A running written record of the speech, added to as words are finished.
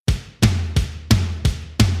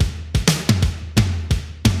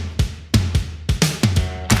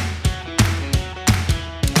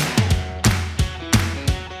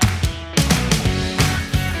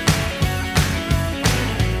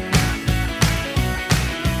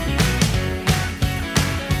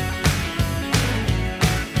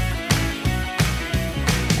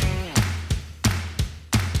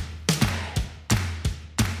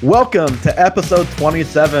Welcome to episode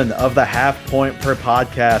 27 of the Half Point Per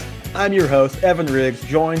Podcast. I'm your host, Evan Riggs,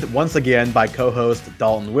 joined once again by co-host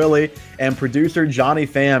Dalton Willie and producer Johnny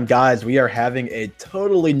Pham. Guys, we are having a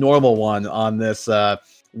totally normal one on this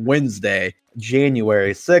Wednesday,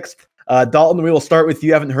 January 6th. Dalton, we will start with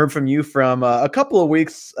you. I haven't heard from you from a couple of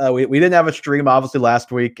weeks. We didn't have a stream, obviously,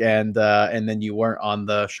 last week, and then you weren't on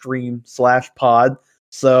the stream/pod.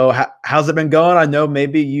 So how's it been going? I know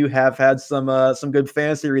maybe you have had some good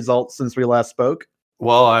fantasy results since we last spoke.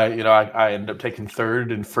 Well, I ended up taking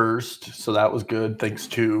third and first, so that was good. Thanks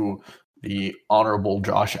to the honorable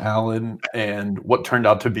Josh Allen and what turned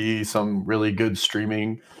out to be some really good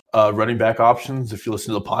streaming running back options. If you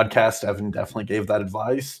listen to the podcast, Evan definitely gave that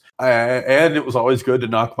advice. And it was always good to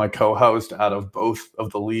knock my co-host out of both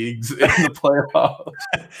of the leagues in the playoffs.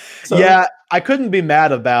 So, yeah, I couldn't be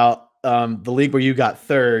mad about the league where you got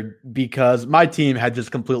third because my team had just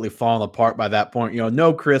completely fallen apart by that point. You know,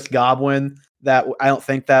 no Chris Godwin that I don't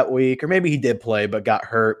think that week, or maybe he did play but got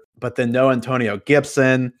hurt. But then no Antonio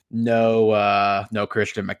Gibson, no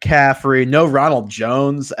Christian McCaffrey, no Ronald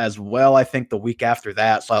Jones as well. I think the week after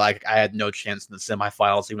that, so I had no chance in the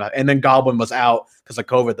semifinals. And then Godwin was out because of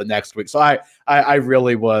COVID the next week. So I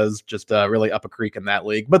really was just really up a creek in that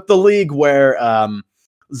league. But the league where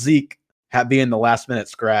Zeke being the last minute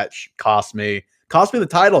scratch cost me the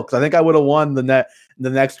title because I think I would have won the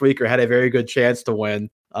next week or had a very good chance to win.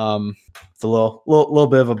 It's a little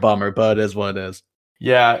bit of a bummer, but it is what it is.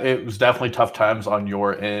 Yeah, it was definitely tough times on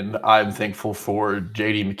your end. I'm thankful for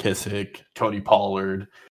J.D. McKissick, Tony Pollard,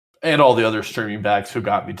 and all the other streaming backs who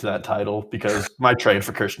got me to that title because my trade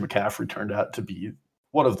for Christian McCaffrey turned out to be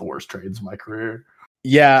one of the worst trades in my career.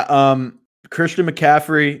 Yeah, Christian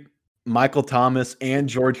McCaffrey, Michael Thomas, and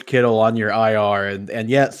George Kittle on your IR, and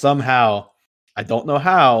yet somehow, I don't know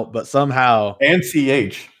how, but somehow, and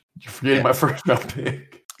CH, you're forgetting my first round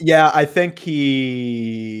pick. Yeah, I think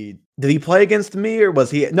did he play against me or was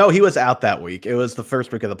he? No, he was out that week. It was the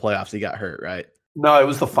first week of the playoffs. He got hurt, right? No, it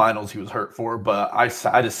was the finals he was hurt for, but I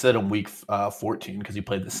just sit him week 14 because he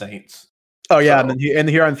played the Saints. Oh yeah, so. and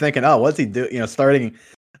here I'm thinking, oh, what's he do? You know, starting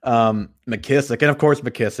McKissick, and of course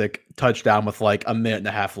McKissick touchdown with like a minute and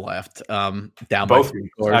a half left. Down both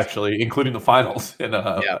actually, including the finals in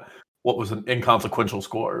what was an inconsequential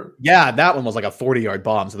score. Yeah, that one was like a 40-yard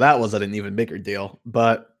bomb, so that was an even bigger deal.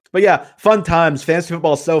 But yeah, fun times. Fantasy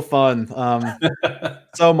football is so fun.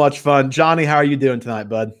 So much fun. Johnny, how are you doing tonight,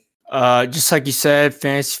 bud? Just like you said,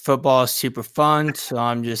 fantasy football is super fun. So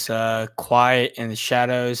I'm just quiet in the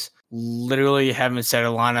shadows. Literally haven't set a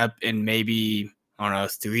lineup in maybe, I don't know,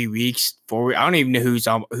 3 weeks, 4 weeks. I don't even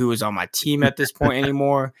know who was on my team at this point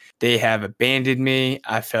anymore. They have abandoned me.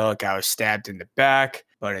 I felt like I was stabbed in the back,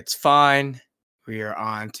 but it's fine. We are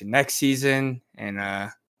on to next season,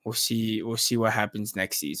 and we'll see what happens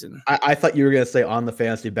next season. I thought you were going to say on the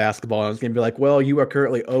fantasy basketball. I was going to be like, well, you are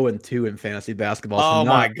currently 0-2 in fantasy basketball. So oh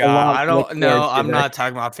my God. I don't know. I'm not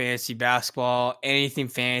talking about fantasy basketball, anything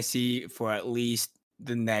fantasy for at least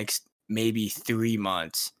the next maybe 3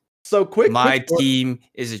 months. So my team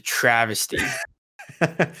is a travesty.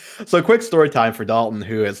 So quick story time for Dalton,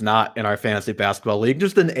 who is not in our fantasy basketball league,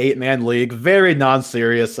 just an 8-man league, very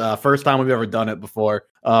non-serious. First time we've ever done it before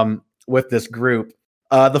with this group.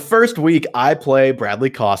 The first week I play Bradley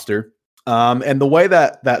Coster. And the way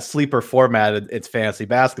that Sleeper formatted its fantasy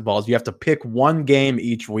basketball is you have to pick one game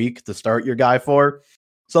each week to start your guy for.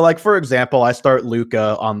 So like, for example, I start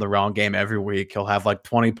Luka on the wrong game every week. He'll have like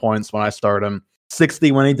 20 points when I start him,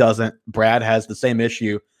 60 when he doesn't. Brad has the same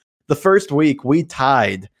issue. The first week we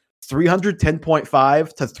tied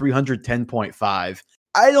 310.5 to 310.5.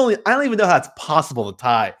 I don't even know how it's possible to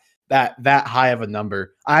tie that high of a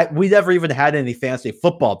number. We never even had any fantasy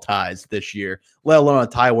football ties this year, let alone a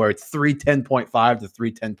tie where it's 310.5 to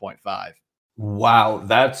 310.5. Wow,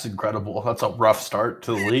 that's incredible. That's a rough start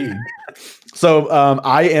to the league. So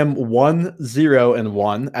I am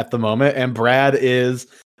 1-0-1 at the moment, and Brad is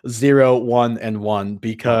 0-1-1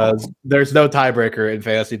 because there's no tiebreaker in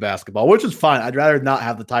fantasy basketball, which is fine. I'd rather not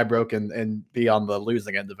have the tie broken and be on the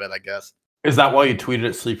losing end of it, I guess. Is that why you tweeted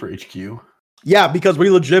at Sleeper HQ? Yeah, because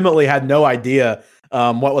we legitimately had no idea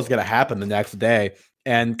what was going to happen the next day.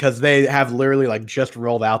 And because they have literally like just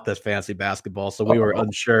rolled out this fantasy basketball. So we were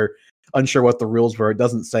unsure what the rules were. It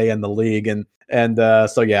doesn't say in the league. And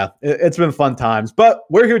so, yeah, it's been fun times. But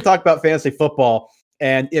we're here to talk about fantasy football.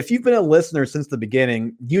 And if you've been a listener since the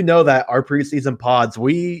beginning, you know that our preseason pods,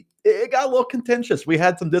 it got a little contentious. We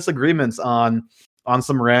had some disagreements on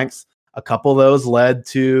some ranks. A couple of those led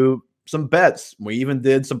to some bets. We even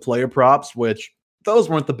did some player props, which those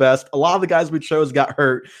weren't the best. A lot of the guys we chose got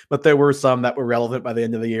hurt, but there were some that were relevant by the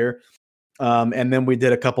end of the year. And then we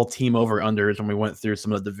did a couple team over-unders when we went through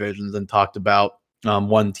some of the divisions and talked about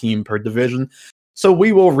one team per division. So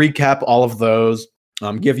we will recap all of those,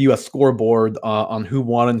 give you a scoreboard on who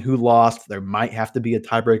won and who lost. There might have to be a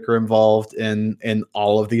tiebreaker involved in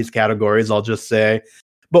all of these categories, I'll just say.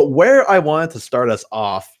 But where I wanted to start us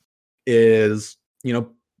off is,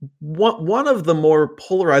 one of the more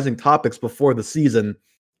polarizing topics before the season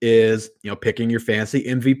is, picking your fantasy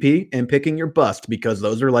MVP and picking your bust, because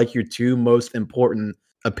those are like your two most important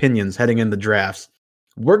opinions heading into drafts.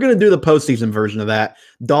 We're going to do the postseason version of that.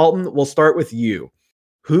 Dalton, we'll start with you.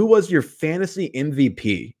 Who was your fantasy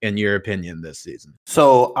MVP in your opinion this season?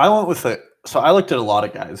 So I went with So I looked at a lot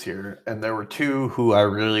of guys here, and there were two who I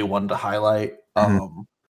really wanted to highlight.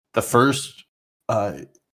 The first, and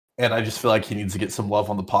I just feel like he needs to get some love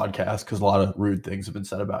on the podcast because a lot of rude things have been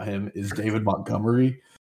said about him, is David Montgomery.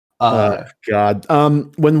 God.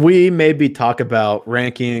 When we maybe talk about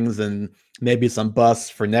rankings and maybe some busts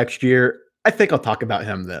for next year, I think I'll talk about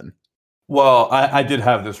him then. Well, I did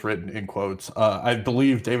have this written in quotes. I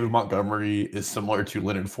believe David Montgomery is similar to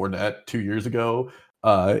Leonard Fournette 2 years ago,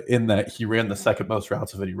 in that he ran the second most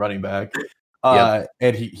routes of any running back.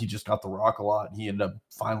 And he just got the rock a lot. And he ended up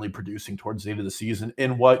finally producing towards the end of the season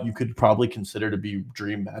in what you could probably consider to be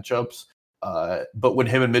dream matchups. But when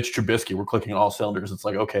him and Mitch Trubisky were clicking on all cylinders, it's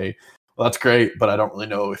like, okay, well, that's great, but I don't really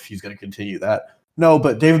know if he's going to continue that. No,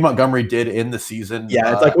 but David Montgomery did in the season.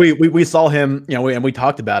 Yeah, it's like we saw him, and we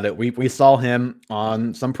talked about it. We saw him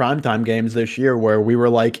on some primetime games this year where we were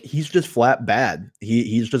like, he's just flat bad.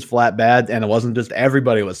 He's just flat bad, and it wasn't just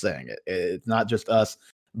everybody was saying it. It's not just us.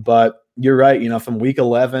 But you're right. From week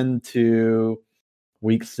 11 to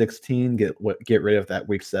week 16, get rid of that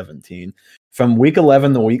week 17. From week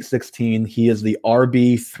 11 to week 16, he is the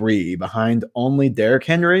RB3 behind only Derrick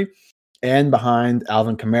Henry and behind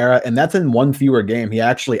Alvin Kamara, and that's in one fewer game. He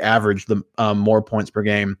actually averaged the more points per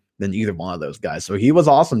game than either one of those guys. So he was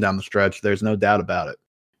awesome down the stretch. There's no doubt about it.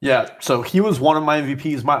 Yeah, so he was one of my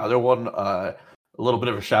MVPs. My other one, a little bit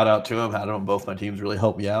of a shout out to him. Had him on both my teams. Really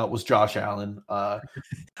helped me out. Was Josh Allen. I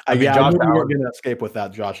knew we weren't going to escape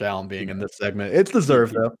without Josh Allen being in this segment. It's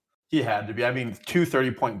deserved, though. He had to be. I mean, 2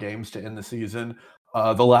 30-point games to end the season.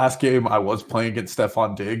 The last game I was playing against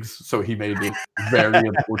Stephon Diggs, so he made it very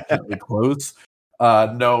unfortunately close.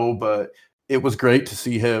 No, but it was great to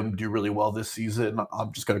see him do really well this season.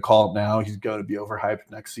 I'm just going to call it now. He's going to be overhyped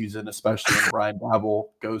next season, especially when Brian Daboll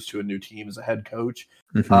goes to a new team as a head coach.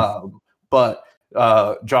 But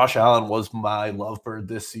Josh Allen was my lovebird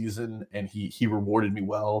this season, and he rewarded me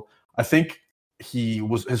well. I think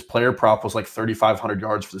his player prop was like 3,500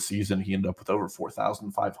 yards for the season. He ended up with over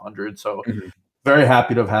 4,500. So very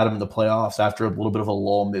happy to have had him in the playoffs after a little bit of a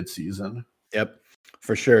lull midseason. Yep,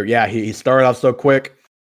 for sure. Yeah, he started off so quick.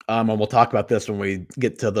 And we'll talk about this when we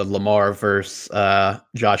get to the Lamar versus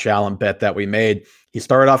Josh Allen bet that we made. He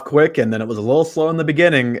started off quick, and then it was a little slow in the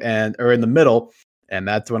beginning or in the middle. And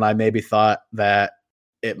that's when I maybe thought that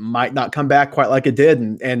it might not come back quite like it did.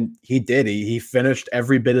 And he did. He finished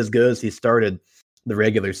every bit as good as he started the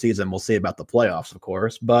regular season. We'll see about the playoffs, of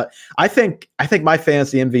course. But I think my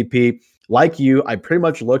fantasy MVP, like you, I pretty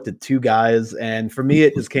much looked at two guys. And for me,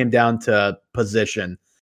 it just came down to position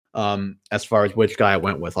as far as which guy I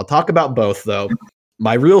went with. I'll talk about both, though.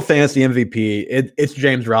 My real fantasy MVP, it's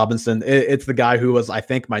James Robinson. It's the guy who was, I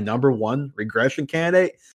think, my number one regression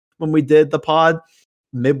candidate when we did the pod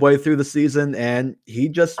midway through the season, and he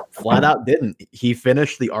just flat out didn't. He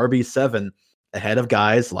finished the RB7 ahead of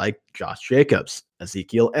guys like Josh Jacobs,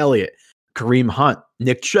 Ezekiel Elliott, Kareem Hunt,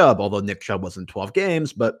 Nick Chubb, although Nick Chubb was in 12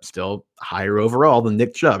 games, but still higher overall than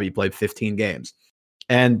Nick Chubb. He played 15 games.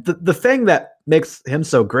 And the thing that makes him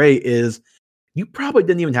so great is you probably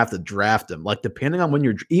didn't even have to draft him. Like, depending on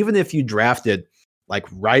when even if you drafted like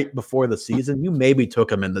right before the season, you maybe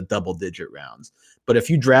took him in the double-digit rounds. But if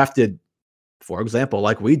you drafted, for example,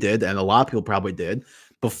 like we did, and a lot of people probably did,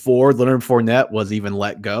 before Leonard Fournette was even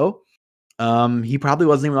let go, he probably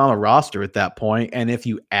wasn't even on a roster at that point. And if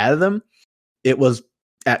you added him, it was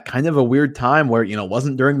at kind of a weird time where, it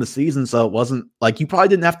wasn't during the season. So it wasn't like you probably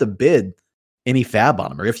didn't have to bid any fab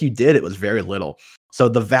on him, or if you did, it was very little. So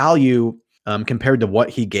the value compared to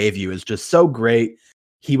what he gave you is just so great.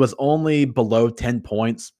 He was only below 10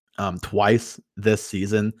 points twice this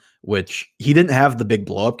season, which he didn't have the big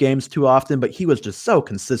blow up games too often, but he was just so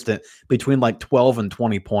consistent between like 12 and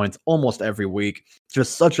 20 points almost every week.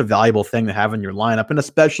 Just such a valuable thing to have in your lineup. And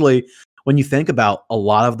especially when you think about a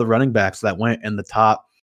lot of the running backs that went in the top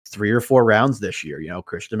 3 or 4 rounds this year,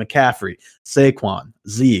 Christian McCaffrey, Saquon,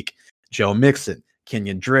 Zeke, Joe Mixon,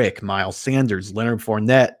 Kenyon Drake, Miles Sanders, Leonard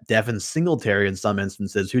Fournette, Devin Singletary in some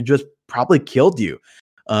instances, who just probably killed you.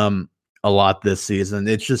 a lot this season.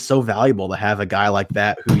 It's just so valuable to have a guy like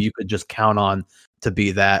that who you could just count on to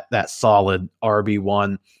be that solid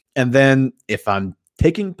RB1. And then if I'm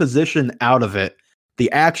taking position out of it,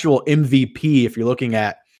 the actual MVP, if you're looking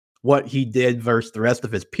at what he did versus the rest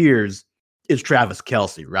of his peers, is Travis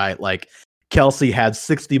Kelce, right? Like Kelce had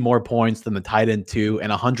 60 more points than the tight end 2 and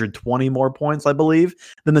 120 more points, I believe,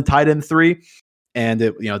 than the tight end 3. And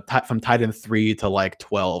it, from tight end 3 to like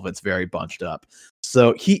 12, it's very bunched up.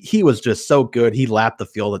 So he was just so good. He lapped the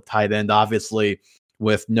field at tight end, obviously,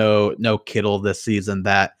 with no Kittle this season.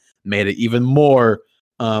 That made it even more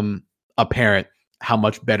apparent how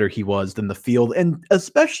much better he was than the field. And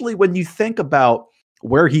especially when you think about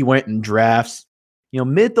where he went in drafts,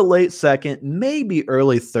 mid to late second, maybe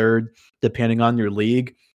early third, depending on your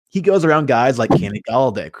league. He goes around guys like Kenny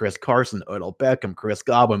Golladay, Chris Carson, Odell Beckham, Chris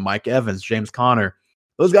Godwin, Mike Evans, James Conner.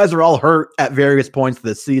 Those guys are all hurt at various points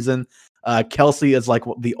this season. Kelce is like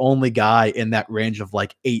the only guy in that range of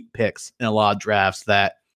like 8 picks in a lot of drafts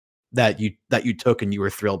that you took and you were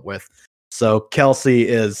thrilled with. So Kelce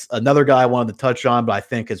is another guy I wanted to touch on, but I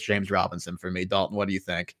think it's James Robinson for me. Dalton, what do you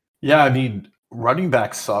think? Yeah, I mean, running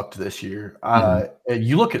back sucked this year.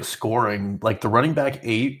 You look at scoring, like the running back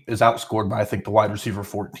 8 is outscored by, I think, the wide receiver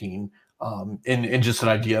 14. And just an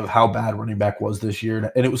idea of how bad running back was this year.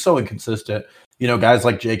 And it was so inconsistent. Guys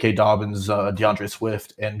like J.K. Dobbins, DeAndre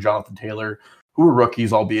Swift, and Jonathan Taylor, who were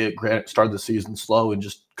rookies, albeit started the season slow and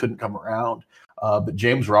just couldn't come around. But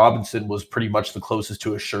James Robinson was pretty much the closest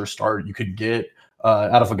to a sure start you could get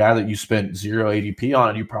out of a guy that you spent 0 ADP on.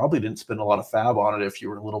 And you probably didn't spend a lot of fab on it if you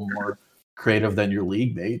were a little more creative than your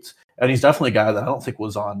league mates. And he's definitely a guy that I don't think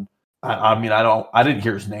was on. I didn't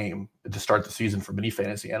hear his name to start the season from any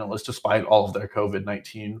fantasy analyst, despite all of their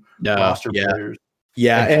COVID-19 roster players.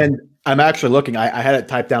 Yeah, and I'm actually looking. I had it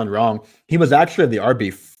typed down wrong. He was actually the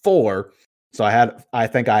RB4. So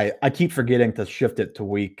I keep forgetting to shift it to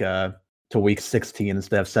week 16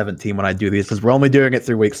 instead of 17 when I do these, because we're only doing it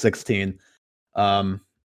through week 16.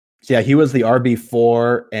 So yeah, he was the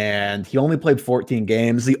RB4 and he only played 14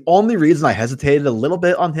 games. The only reason I hesitated a little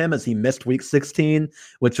bit on him is he missed week 16,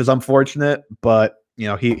 which was unfortunate, but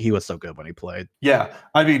he was so good when he played. Yeah.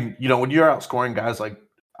 I mean, when you're outscoring guys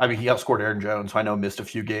he outscored Aaron Jones, who I know missed a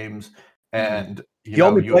few games, and he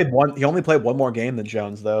only played one more game than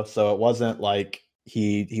Jones though, so it wasn't like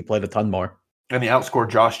he played a ton more. And he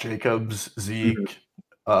outscored Josh Jacobs, Zeke.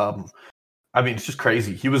 It's just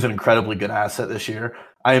crazy. He was an incredibly good asset this year.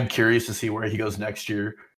 I am curious to see where he goes next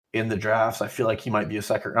year in the drafts. I feel like he might be a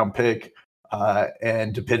second-round pick.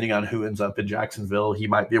 And depending on who ends up in Jacksonville, he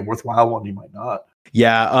might be a worthwhile one. He might not.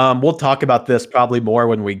 Yeah, we'll talk about this probably more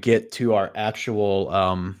when we get to our actual,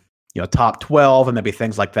 top 12 and maybe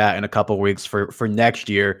things like that in a couple of weeks for next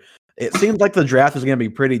year. It seems like the draft is going to be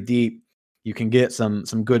pretty deep. You can get some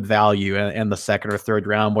good value in the second or third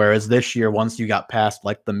round, whereas this year, once you got past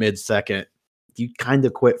like the mid-second, you kind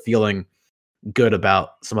of quit feeling good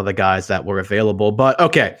about some of the guys that were available. But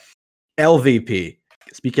okay, LVP.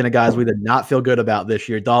 Speaking of guys we did not feel good about this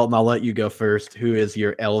year, Dalton, I'll let you go first. Who is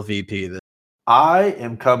your LVP? I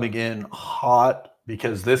am coming in hot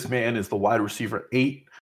because this man is the wide receiver 8.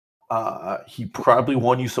 He probably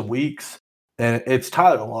won you some weeks, and it's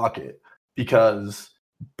Tyler Lockett, because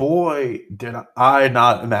boy, did I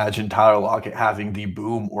not imagine Tyler Lockett having the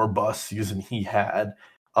boom or bust season he had.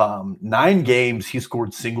 9 games, he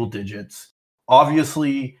scored single digits.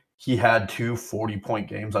 Obviously, he had 2 40-point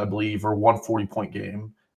games, I believe, or 1 40-point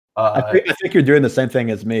game. I think you're doing the same thing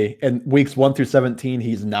as me. In weeks 1 through 17,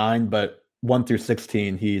 he's 9, but 1 through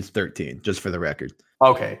 16, he's 13, just for the record.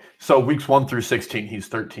 Okay, so weeks 1 through 16, he's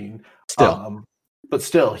 13. Still. But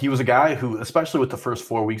still, he was a guy who, especially with the first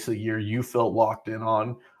 4 weeks of the year, you felt locked in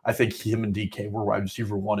on. I think him and DK were wide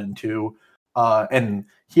receiver 1 and 2. And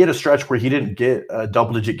he had a stretch where he didn't get a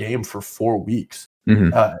double-digit game for 4 weeks.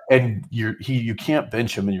 Mm-hmm. And you can't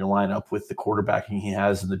bench him in your lineup with the quarterbacking he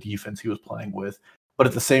has and the defense he was playing with. But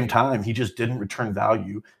at the same time, he just didn't return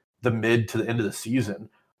value the mid to the end of the season.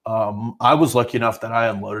 I was lucky enough that I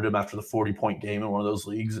unloaded him after the 40-point game in one of those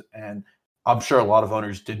leagues, and I'm sure a lot of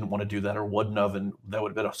owners didn't want to do that or wouldn't have, and that would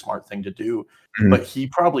have been a smart thing to do. Mm-hmm. But he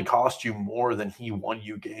probably cost you more than he won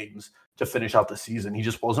you games to finish out the season. He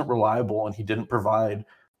just wasn't reliable, and he didn't provide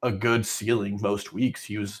a good ceiling most weeks.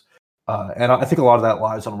 He was and I think a lot of that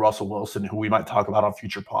lies on Russell Wilson, who we might talk about on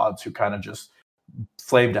future pods, who kind of just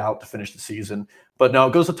flamed out to finish the season. But no,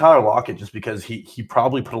 it goes to Tyler Lockett just because he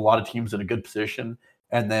probably put a lot of teams in a good position,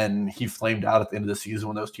 and then he flamed out at the end of the season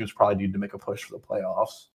when those teams probably needed to make a push for the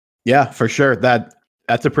playoffs. Yeah, for sure.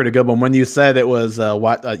 That's a pretty good one. When you said it was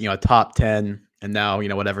top 10 and now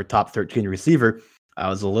whatever top 13 receiver, I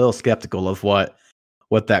was a little skeptical of what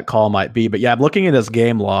what that call might be. But yeah, I'm looking at his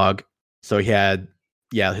game log. So he had,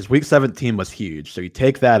 his week 17 was huge. So you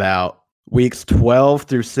take that out. Weeks 12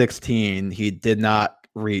 through 16, he did not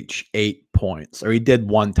reach 8 points, or he did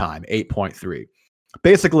one time, 8.3.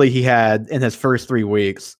 Basically, he had in his first 3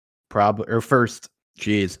 weeks,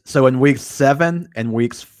 so in week 7 and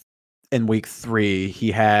week 3,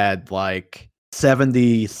 he had like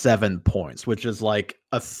 77 points, which is like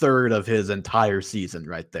a third of his entire season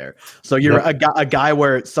right there. So you're a guy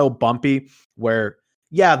where it's so bumpy where,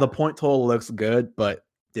 the point total looks good, but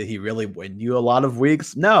did he really win you a lot of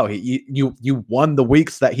weeks? No, you won the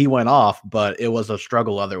weeks that he went off, but it was a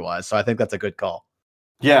struggle otherwise. So I think that's a good call.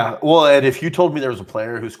 Yeah, well, and if you told me there was a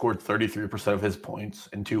player who scored 33% of his points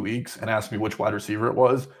in 2 weeks and asked me which wide receiver it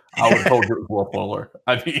was, I would have told you it was Will Fuller.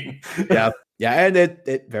 I mean, yeah, and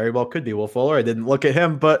it very well could be Will Fuller. I didn't look at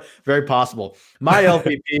him, but very possible. My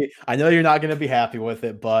LVP, I know you're not going to be happy with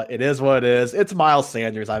it, but it is what it is. It's Miles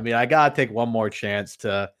Sanders. I mean, I gotta take one more chance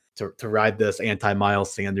to ride this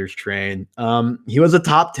anti-Miles Sanders train. He was a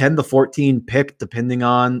top 10 to 14 pick, depending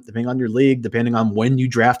on your league, depending on when you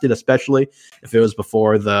drafted, especially if it was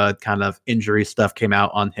before the kind of injury stuff came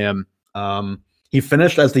out on him. He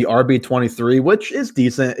finished as the RB23, which is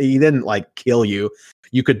decent. He didn't like kill you.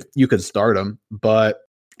 You could start him, but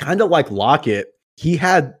kind of like Lockett, he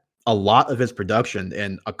had a lot of his production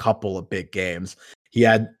in a couple of big games. He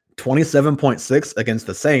had 27.6 against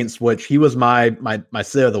the Saints, which he was my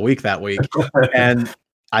sit of the week that week. And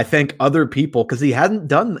I think other people, because he hadn't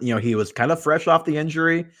done, he was kind of fresh off the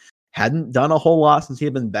injury, hadn't done a whole lot since he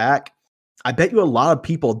had been back. I bet you a lot of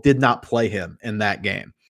people did not play him in that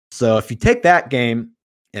game. So if you take that game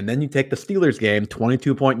and then you take the Steelers game,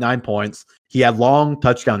 22.9 points, he had long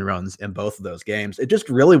touchdown runs in both of those games. It just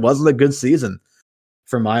really wasn't a good season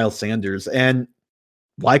for Miles Sanders. And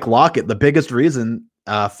like Lockett, the biggest reason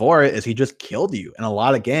for it is he just killed you in a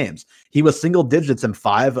lot of games. He was single digits in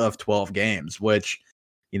 5 of 12 games, which,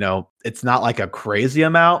 it's not like a crazy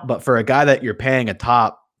amount, but for a guy that you're paying a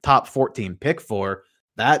top 14 pick for,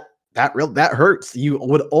 that hurts. You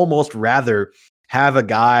would almost rather have a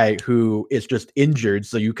guy who is just injured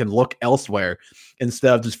so you can look elsewhere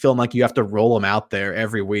instead of just feeling like you have to roll him out there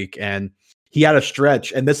every week. And he had a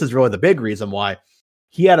stretch, and this is really the big reason why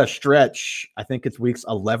he had a stretch. I think it's weeks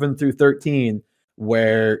 11 through 13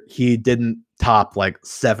 where he didn't top like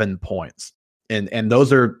 7 points. And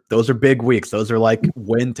those are big weeks. Those are like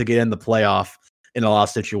win to get in the playoff in a lot of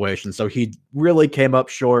situations. So he really came up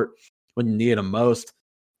short when you needed him most.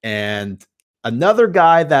 And another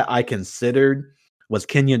guy that I considered was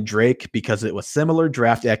Kenyon Drake because it was similar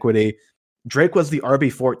draft equity. Drake was the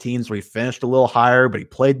RB14s where he finished a little higher, but he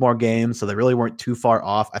played more games, so they really weren't too far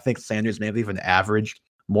off. I think Sanders may have even averaged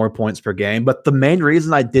more points per game. But the main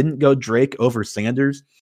reason I didn't go Drake over Sanders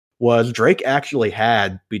was Drake actually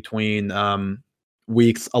had between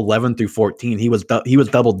weeks 11 through 14, he was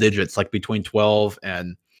double digits, like between 12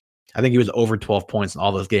 and I think he was over 12 points in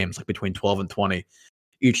all those games, like between 12 and 20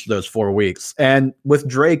 each of those 4 weeks. And with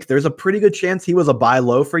Drake, there's a pretty good chance he was a buy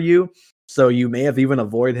low for you. So you may have even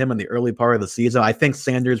avoided him in the early part of the season. I think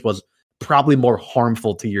Sanders was probably more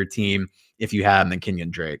harmful to your team if you had him than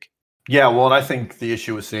Kenyon Drake. Yeah, well, and I think the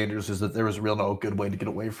issue with Sanders is that there was no good way to get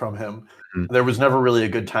away from him. Mm-hmm. There was never really a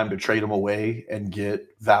good time to trade him away and get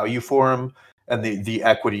value for him. And the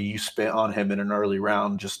equity you spent on him in an early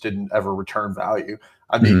round just didn't ever return value.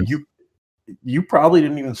 I mean, you probably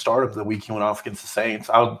didn't even start him the week he went off against the Saints.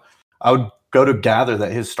 I would go to gather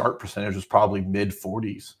that his start percentage was probably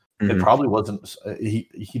mid-40s. It probably wasn't. He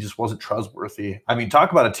just wasn't trustworthy. I mean,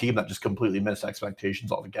 talk about a team that just completely missed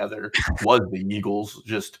expectations altogether. Was the Eagles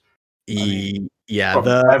just? Every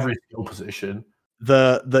skill position.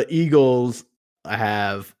 The Eagles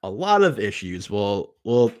have a lot of issues. We'll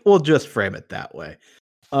just frame it that way.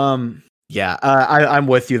 I'm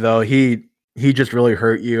with you though. He just really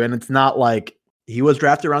hurt you, and it's not like he was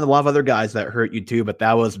drafted around a lot of other guys that hurt you too, but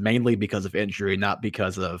that was mainly because of injury, not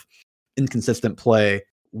because of inconsistent play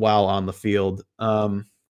while on the field.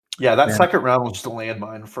 Second round was just a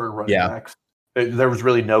landmine for running backs. There was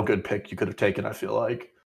really no good pick you could have taken, I feel like.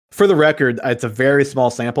 For the record, it's a very small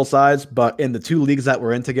sample size, but in the 2 leagues that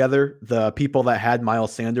we're in together, the people that had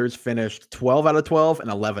Miles Sanders finished 12 out of 12 and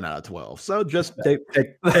 11 out of 12. So just take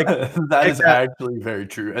that is actually very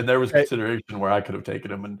true. And there was consideration where I could have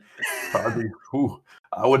taken him, and probably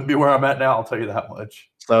I wouldn't be where I'm at now, I'll tell you that much.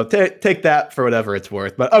 So take that for whatever it's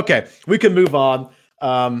worth. But okay, we can move on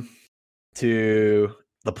to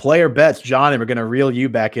the player bets. Johnny, we're going to reel you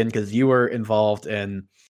back in because you were involved in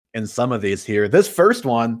some of these here. This first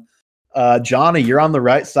one, Johnny, you're on the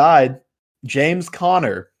right side. James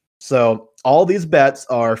Conner. So all these bets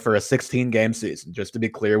are for a 16-game season. Just to be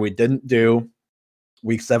clear, we didn't do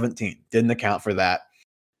week 17. Didn't account for that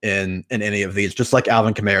in any of these. Just like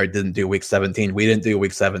Alvin Kamara didn't do week 17. We didn't do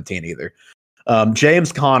week 17 either.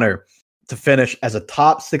 James Conner to finish as a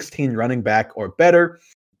top 16 running back or better.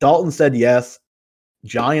 Dalton said yes.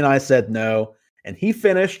 Johnny and I said no. And he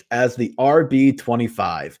finished as the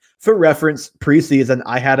RB25. For reference, preseason,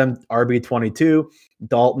 I had him RB22,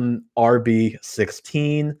 Dalton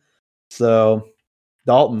RB16. So,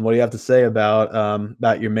 Dalton, what do you have to say about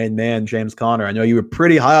your main man, James Conner? I know you were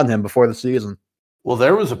pretty high on him before the season. Well,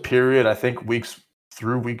 there was a period, I think weeks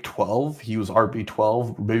through week 12, he was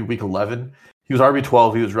RB12, maybe week 11. He was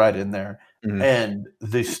RB12. He was right in there. Mm-hmm. And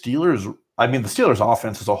the Steelers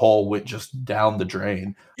offense as a whole went just down the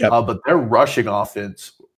drain. Yep. But their rushing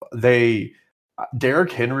offense,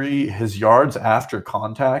 Derrick Henry, his yards after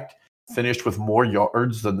contact finished with more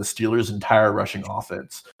yards than the Steelers' entire rushing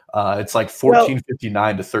offense. It's like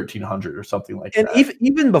 1459 to 1300 or something like that. And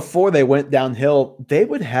even before they went downhill, they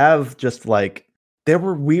would have just like, there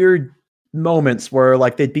were weird moments where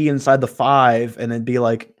like they'd be inside the 5 and then be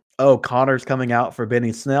like, oh, Connor's coming out for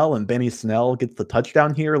Benny Snell and Benny Snell gets the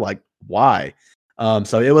touchdown here. Like, why?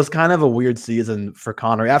 So it was kind of a weird season for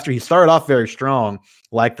Conner after he started off very strong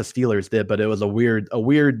like the Steelers did, but it was a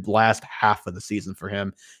weird last half of the season for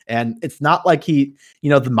him. And it's not like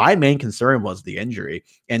my main concern was the injury,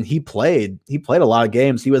 and he played a lot of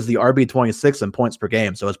games. He was the RB26 in points per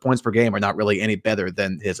game. So his points per game are not really any better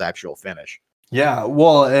than his actual finish. Yeah.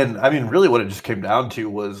 Well, and I mean, really what it just came down to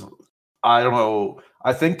was, I don't know,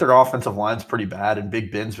 I think their offensive line's pretty bad, and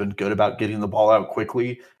Big Ben's been good about getting the ball out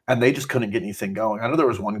quickly, and they just couldn't get anything going. I know there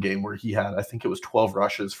was one game where he had, I think it was 12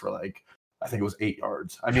 rushes for I think it was 8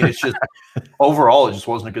 yards. I mean, it's just overall, it just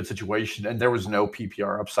wasn't a good situation, and there was no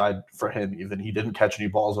PPR upside for him even. He didn't catch any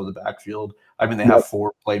balls on the backfield. I mean, they have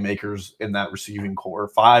 4 playmakers in that receiving core,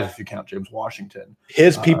 5 if you count James Washington.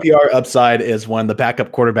 His PPR upside is when the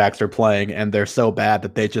backup quarterbacks are playing and they're so bad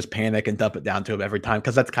that they just panic and dump it down to him every time,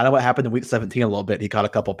 because that's kind of what happened in week 17 a little bit. He caught a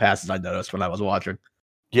couple passes I noticed when I was watching.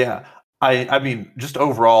 Yeah. I mean, just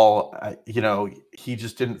overall, he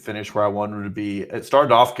just didn't finish where I wanted him to be. It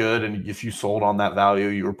started off good, and if you sold on that value,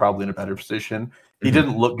 you were probably in a better position. He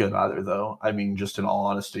didn't look good either, though. I mean, just in all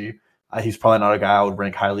honesty, he's probably not a guy I would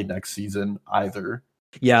rank highly next season either.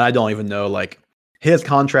 Yeah, I don't even know his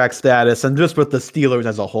contract status, and just with the Steelers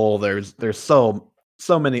as a whole, there's so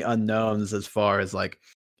many unknowns as far as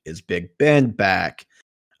is Big Ben back?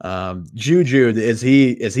 Juju, is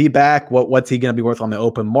he back? What's he going to be worth on the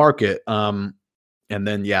open market? And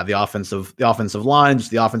then the offensive line, just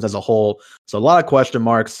the offense as a whole. So a lot of question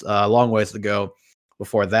marks, a long ways to go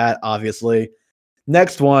before that, obviously.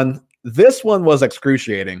 Next one. This one was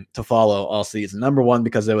excruciating to follow all season. Number one,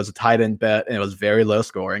 because it was a tight end bet and it was very low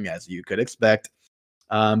scoring, as you could expect.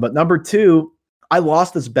 But number two, I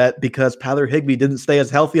lost this bet because Tyler Higbee didn't stay as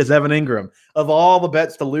healthy as Evan Ingram. Of all the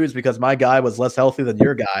bets to lose because my guy was less healthy than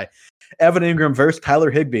your guy, Evan Ingram versus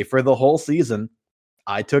Tyler Higbee for the whole season,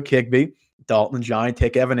 I took Higbee. Dalton and Johnny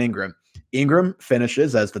take Evan Ingram. Ingram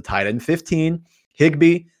finishes as the tight end 15.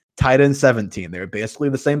 Higbee, tight end 17. They're basically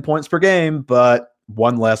the same points per game, but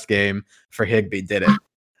one less game for Higbee did it.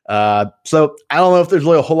 So I don't know if there's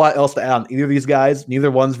really a whole lot else to add on either of these guys.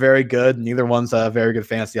 Neither one's very good. Neither one's a very good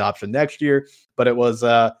fantasy option next year. But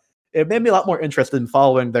it made me a lot more interested in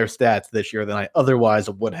following their stats this year than I otherwise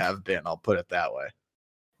would have been. I'll put it that way.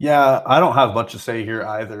 Yeah, I don't have much to say here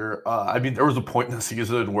either. I mean, there was a point in the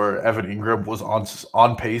season where Evan Ingram was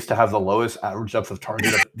on pace to have the lowest average depth of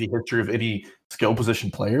target of the history of any skill position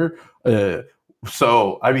player.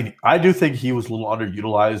 So, I mean, I do think he was a little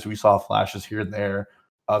underutilized. We saw flashes here and there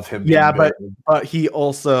of him. Yeah, but he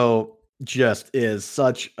also just is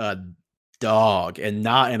such a dog, and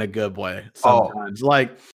not in a good way sometimes.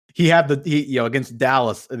 He had against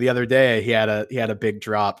Dallas the other day, he had a big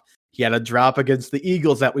drop. He had a drop against the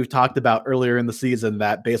Eagles that we've talked about earlier in the season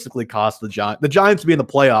that basically cost the Giants to be in the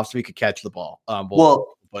playoffs so he could catch the ball.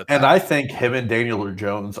 I think him and Daniel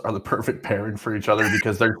Jones are the perfect pairing for each other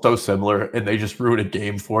because they're so similar and they just ruin a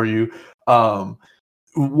game for you.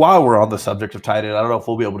 While we're on the subject of tight end, I don't know if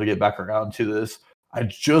we'll be able to get back around to this. I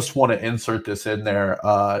just want to insert this in there.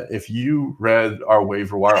 If you read our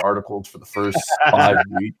waiver wire articles for the first 5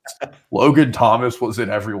 weeks, Logan Thomas was in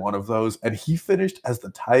every one of those, and he finished as the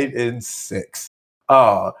tight end 6.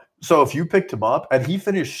 So if you picked him up, and he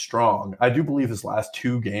finished strong, I do believe his last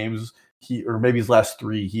 2 games, or maybe his last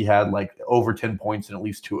 3, he had over 10 points in at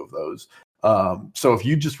least 2 of those. So if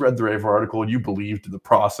you just read the waiver article and you believed in the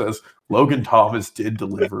process, Logan Thomas did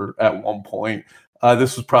deliver at one point.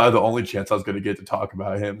 This was probably the only chance I was going to get to talk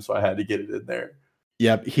about him, so I had to get it in there.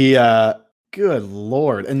 Yep, Good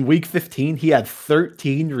Lord. In week 15, he had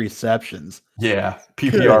 13 receptions. Yeah,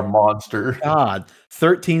 PPR monster. God,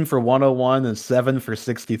 13 for 101 and 7 for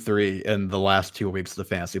 63 in the last 2 weeks of the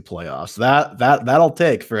fantasy playoffs. That'll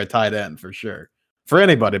take for a tight end for sure. For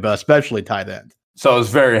anybody, but especially tight end. So I was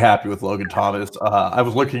very happy with Logan Thomas. I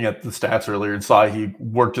was looking at the stats earlier and saw he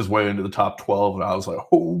worked his way into the top 12, and I was like,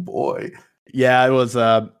 oh boy. Yeah, it was.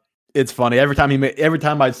 It's funny every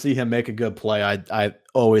time I see him make a good play, I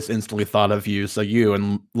always instantly thought of you. So you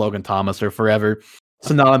and Logan Thomas are forever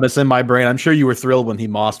synonymous in my brain. I'm sure you were thrilled when he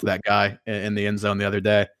mossed that guy in the end zone the other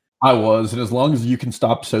day. I was, and as long as you can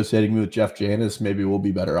stop associating me with Jeff Janis, maybe we'll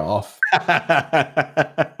be better off.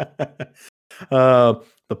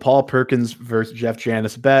 The Paul Perkins versus Jeff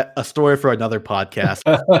Janis bet, a story for another podcast.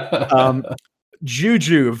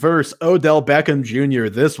 Juju versus Odell Beckham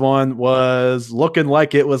Jr. This one was looking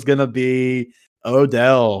like it was going to be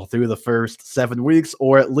Odell through the first 7 weeks,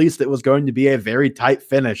 or at least it was going to be a very tight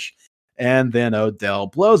finish. And then Odell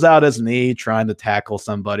blows out his knee trying to tackle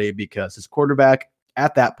somebody because his quarterback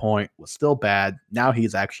at that point was still bad. Now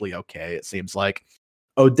he's actually okay, it seems like.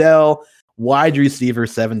 Odell, wide receiver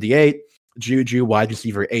 78. Juju, wide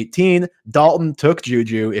receiver 18. Dalton took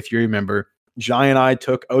Juju, if you remember. Jai and I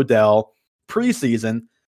took Odell preseason.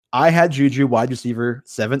 I had Juju wide receiver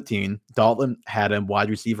 17. Dalton had him wide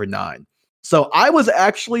receiver 9. So I was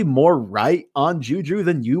actually more right on Juju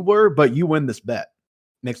than you were, but you win this bet.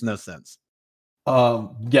 Makes no sense.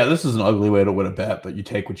 Yeah, this is an ugly way to win a bet, but you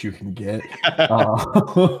take what you can get.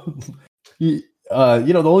 The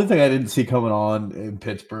only thing I didn't see coming on in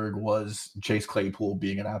Pittsburgh was Chase Claypool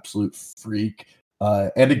being an absolute freak.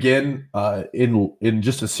 And again, in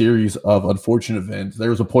just a series of unfortunate events,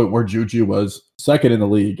 there was a point where Juju was second in the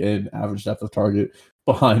league in average depth of target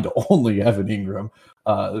behind only Evan Ingram.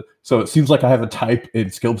 So it seems like I have a type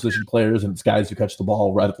in skill position players, and it's guys who catch the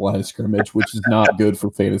ball right at the line of scrimmage, which is not good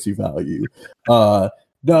for fantasy value.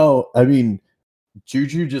 No, I mean,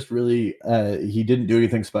 Juju just really, he didn't do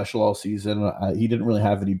anything special all season. He didn't really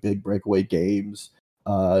have any big breakaway games.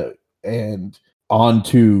 And on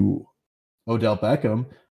to Odell Beckham,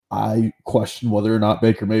 I question whether or not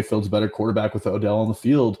Baker Mayfield's a better quarterback with Odell on the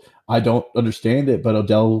field. I don't understand it, but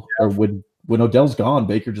when Odell's gone,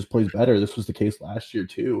 Baker just plays better. This was the case last year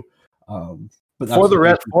too. But for the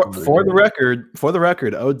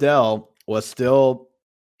record, Odell was still,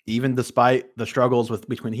 even despite the struggles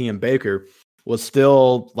between he and Baker, was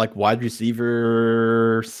still like wide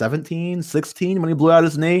receiver 17, 16 when he blew out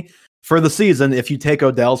his knee for the season. If you take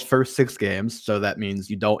Odell's first 6 games, so that means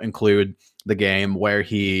you don't include the game where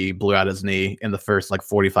he blew out his knee in the first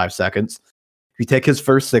 45 seconds. If you take his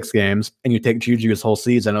first 6 games and you take Juju's whole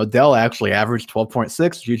season, Odell actually averaged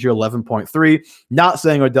 12.6, Juju 11.3. Not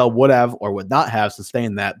saying Odell would have or would not have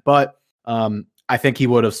sustained that, but I think he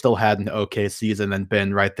would have still had an okay season and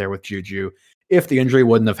been right there with Juju if the injury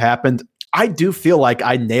wouldn't have happened. I do feel like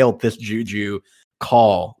I nailed this Juju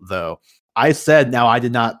call, though. I said, now I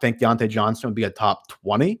did not think Diontae Johnson would be a top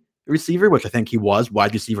 20 receiver, which I think he was,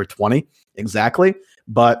 wide receiver 20, exactly.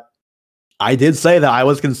 But I did say that I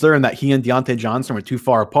was concerned that he and Diontae Johnson were too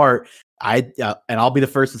far apart. And I'll be the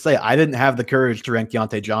first to say, I didn't have the courage to rank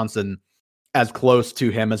Diontae Johnson as close to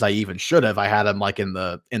him as I even should have. I had him in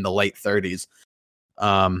the late 30s.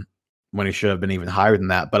 When he should have been even higher than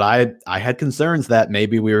that. But I had concerns that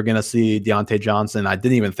maybe we were going to see Diontae Johnson. I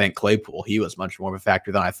didn't even think Claypool. He was much more of a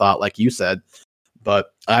factor than I thought, like you said. But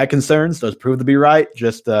I had concerns. Those proved to be right.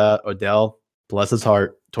 Just Odell, bless his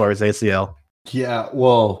heart, tore his ACL. Yeah,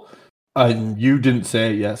 well, you didn't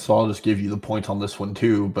say it yet, so I'll just give you the point on this one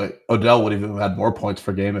too. But Odell would have had more points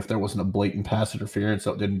per game if there wasn't a blatant pass interference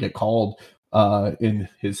that didn't get called in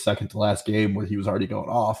his second to last game where he was already going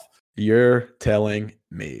off. You're telling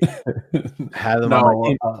me.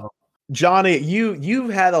 Johnny, you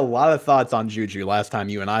had a lot of thoughts on Juju last time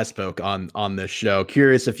you and I spoke on this show.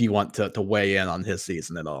 Curious if you want to weigh in on his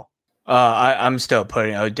season at all. I'm still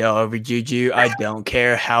putting Odell over Juju. I don't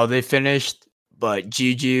care how they finished, but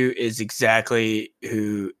Juju is exactly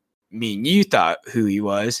who me and you thought who he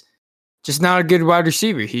was. Just not a good wide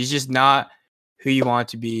receiver. He's just not who you want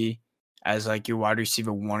to be as your wide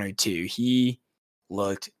receiver 1 or 2. He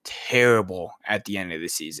looked terrible at the end of the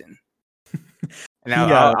season. And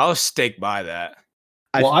I'll stick by that.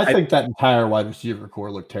 I think that entire wide receiver core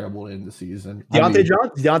looked terrible in the season.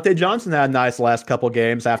 Diontae Johnson had a nice last couple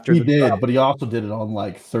games after he did, but he also did it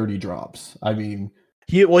on 30 drops. I mean,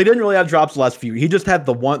 he didn't really have drops the last few. He just had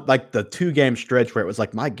the 2-game stretch where it was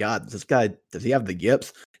my God, this guy, does he have the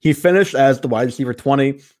yips? He finished as the wide receiver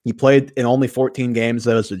 20. He played in only 14 games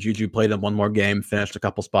though, so Juju played in one more game, finished a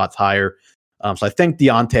couple spots higher. So I think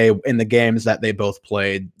Deontay, in the games that they both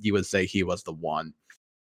played, you would say he was the one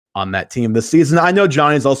on that team this season. I know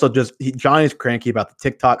Johnny's also Johnny's cranky about the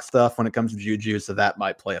TikTok stuff when it comes to Juju, so that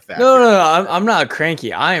might play a factor. No, I'm not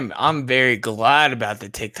cranky. I'm very glad about the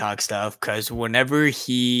TikTok stuff because whenever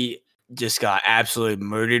he just got absolutely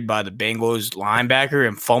murdered by the Bengals linebacker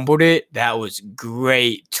and fumbled it, that was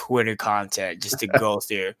great Twitter content just to go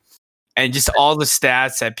through. And just all the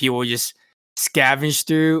stats that people just scavenged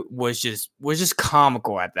through was just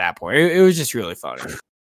comical at that point. It was just really funny.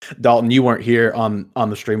 Dalton, you weren't here on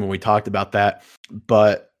the stream when we talked about that,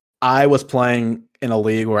 but I was playing in a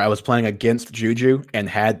league where I was playing against Juju and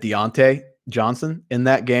had Deontay Johnson in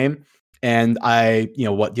that game. And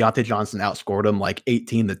Deontay Johnson outscored him like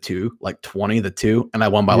 18-2, like 20-2, and I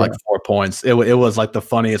won by like 4 points. It was like the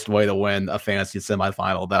funniest way to win a fantasy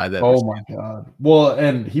semifinal that I did. Oh my God. Well,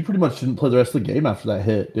 and he pretty much didn't play the rest of the game after that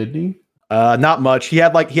hit, didn't he? Not much. He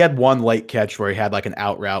had one late catch where he had like an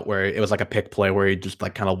out route where it was like a pick play where he just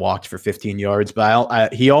like kind of walked for 15 yards.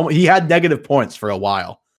 But he had negative points for a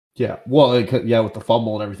while. Yeah. Well, with the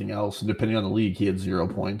fumble and everything else, and depending on the league, he had 0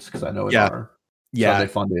 points because I know in our Sunday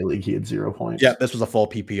Fun Day league he had 0 points. Yeah, this was a full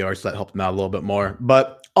PPR, so that helped him out a little bit more.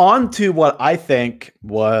 But on to what I think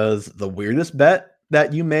was the weirdest bet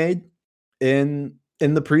that you made in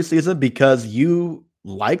the preseason, because you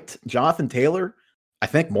liked Jonathan Taylor, I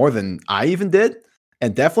think more than I even did,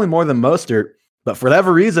 and definitely more than Mostert. But for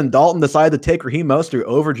whatever reason, Dalton decided to take Raheem Mostert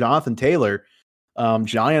over Jonathan Taylor.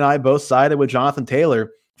 Johnny and I both sided with Jonathan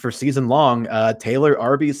Taylor for season long. Taylor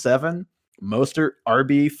RB7, Mostert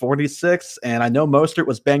RB46, and I know Mostert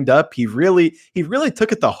was banged up. He really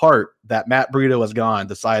took it to heart that Matt Breida was gone,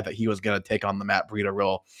 decided that he was going to take on the Matt Breida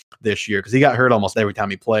role this year because he got hurt almost every time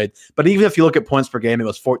he played. But even if you look at points per game, it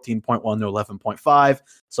was 14.1 to 11.5.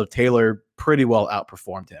 So Taylor pretty well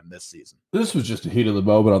outperformed him this season. This was just a heat of the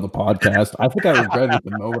moment on the podcast. I think I regretted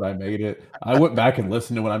the moment I made it. I went back and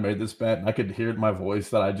listened to when I made this bet, and I could hear in my voice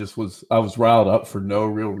that I was riled up for no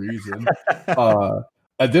real reason.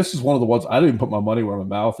 And this is one of the ones I didn't put my money where my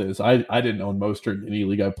mouth is. I didn't own Mostert in any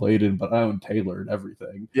league I played in, but I owned Taylor and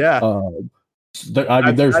everything. Yeah.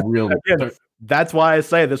 That's why I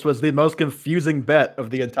say this was the most confusing bet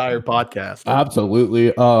of the entire podcast.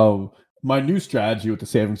 Absolutely. My new strategy with the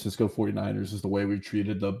San Francisco 49ers is the way we've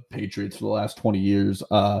treated the Patriots for the last 20 years,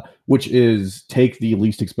 which is take the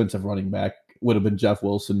least expensive running back, would have been Jeff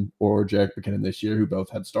Wilson or Jerick McKinnon this year, who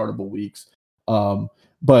both had startable weeks.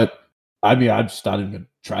 But I mean, I'm just not even going to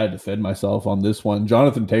try to defend myself on this one.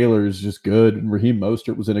 Jonathan Taylor is just good, and Raheem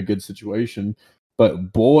Mostert was in a good situation.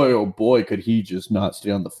 But boy, oh boy, could he just not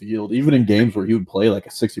stay on the field. Even in games where he would play like a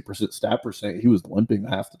 60% stat percent, he was limping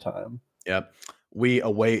half the time. Yep. We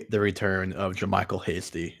await the return of JaMycal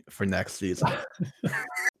Hasty for next season.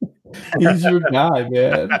 He's your guy,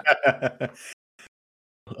 man.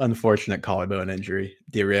 Unfortunate collarbone injury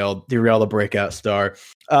derailed the breakout star.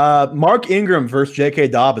 Mark Ingram versus J.K.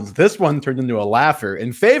 Dobbins. This one turned into a laugher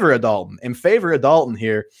in favor of Dalton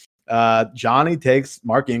here. Johnny takes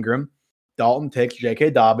Mark Ingram. Dalton takes J.K.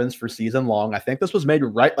 Dobbins for season long. I think this was made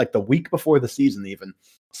right like the week before the season even.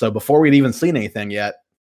 So before we'd even seen anything yet.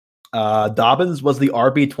 Dobbins was the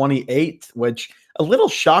RB28, which a little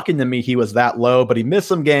shocking to me he was that low, but he missed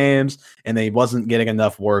some games and he wasn't getting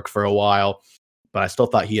enough work for a while. But I still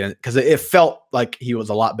thought because it felt like he was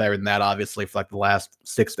a lot better than that, obviously, for like the last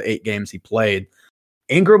 6 to 8 games he played.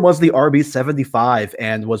 Ingram was the RB75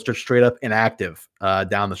 and was just straight up inactive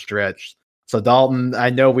down the stretch. So Dalton, I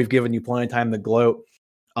know we've given you plenty of time to gloat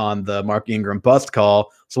on the Mark Ingram bust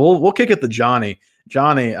call. So we'll kick it to Johnny.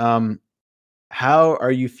 Johnny, how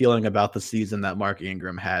are you feeling about the season that Mark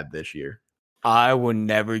Ingram had this year? I will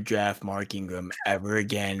never draft Mark Ingram ever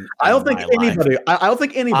again. I don't think anybody. I don't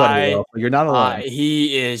think anybody will. You're not alone.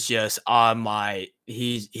 He is just on my.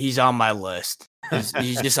 He's on my list.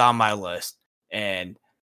 He's just on my list, and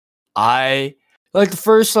I like the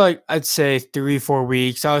first I'd say 3-4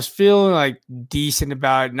 weeks. I was feeling like decent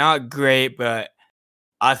about it, not great, but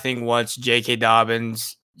I think once J.K.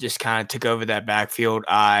 Dobbins just kind of took over that backfield,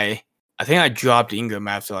 I think I dropped Ingram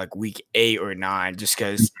after like week 8 or 9 just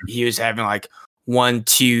because he was having like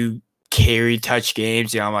 1-2 carry touch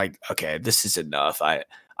games. And I'm like, okay, this is enough. I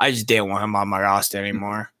just didn't want him on my roster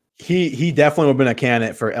anymore. He definitely would have been a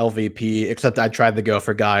candidate for LVP, except I tried to go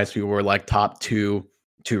for guys who were like top two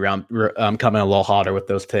round, coming a little hotter with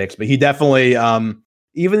those takes. But he definitely,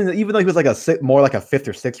 even though he was like more like a 5th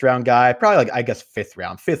or 6th round guy, probably like I guess 5th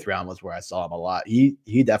round. 5th round was where I saw him a lot. He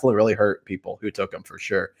definitely really hurt people who took him for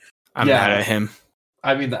sure. I'm mad at him.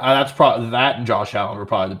 I mean, that's probably that and Josh Allen were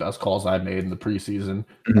probably the best calls I made in the preseason.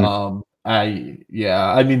 Mm-hmm. I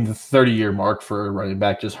mean, the 30-year mark for a running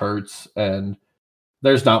back just hurts, and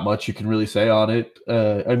there's not much you can really say on it.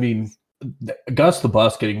 I mean, Gus the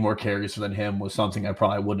Bus getting more carries than him was something I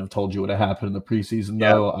probably wouldn't have told you would have happened in the preseason,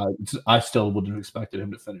 though. I still wouldn't have expected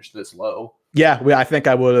him to finish this low. Yeah, I think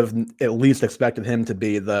I would have at least expected him to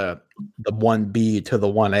be the 1B to the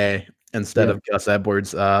 1A instead of Gus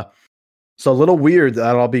Edwards. So a little weird.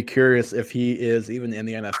 I'll be curious if he is even in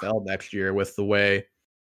the NFL next year with the way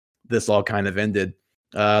this all kind of ended.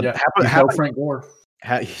 How Frank Gore?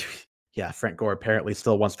 Frank Gore apparently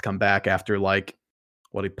still wants to come back after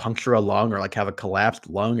he puncture a lung or have a collapsed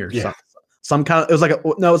lung or some kind of. It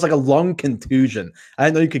was like a lung contusion. I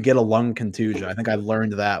didn't know you could get a lung contusion. I think I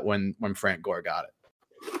learned that when Frank Gore got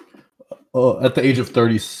it. At the age of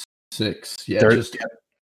 36,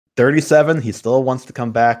 37. He still wants to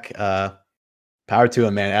come back. Power to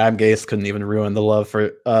him, man. Adam Gase couldn't even ruin the love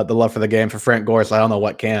for the game for Frank Gore, so I don't know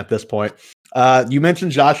what can at this point. You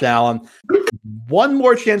mentioned Josh Allen. One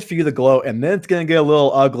more chance for you to glow, and then it's going to get a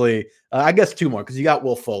little ugly. I guess two more because you got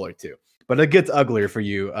Will Fuller too, but it gets uglier for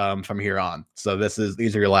you from here on. So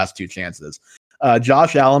these are your last two chances.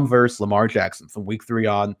 Josh Allen versus Lamar Jackson from week 3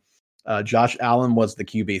 on. Josh Allen was the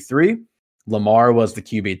QB3. Lamar was the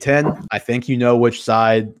QB10. I think you know which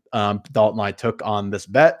side Dalton and I took on this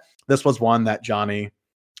bet. This was one that Johnny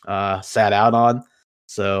sat out on.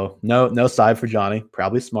 So no side for Johnny.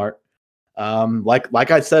 Probably smart.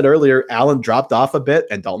 Like I said earlier, Allen dropped off a bit,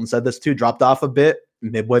 and Dalton said this too, dropped off a bit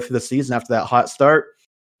midway through the season after that hot start.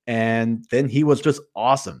 And then he was just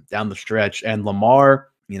awesome down the stretch. And Lamar,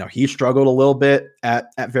 he struggled a little bit at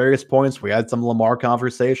various points. We had some Lamar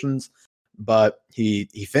conversations, but he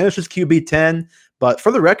finished his QB 10. But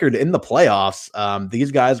for the record, in the playoffs,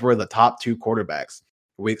 these guys were the top 2 quarterbacks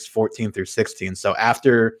for weeks 14 through 16. So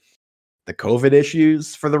after the COVID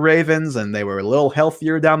issues for the Ravens, and they were a little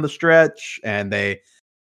healthier down the stretch, and they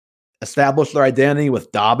established their identity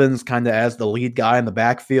with Dobbins kind of as the lead guy in the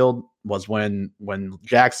backfield, was when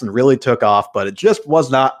Jackson really took off, but it just was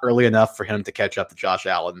not early enough for him to catch up to Josh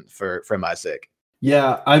Allen for my sake.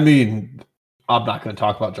 Yeah, I mean, I'm not going to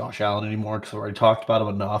talk about Josh Allen anymore because I've already talked about him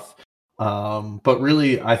enough. But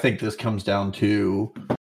really, I think this comes down to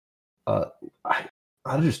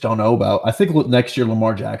I just don't know about. I think next year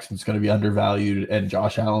Lamar Jackson's going to be undervalued and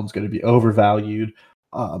Josh Allen's going to be overvalued.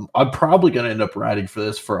 I'm probably going to end up writing for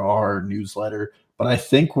this for our newsletter, but I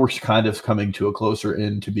think we're kind of coming to a closer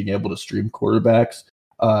end to being able to stream quarterbacks.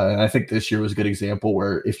 And I think this year was a good example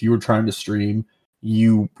where if you were trying to stream,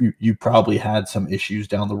 you probably had some issues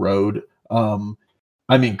down the road.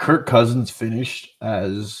 I mean, Kirk Cousins finished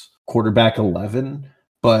as quarterback 11,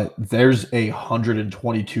 but there's a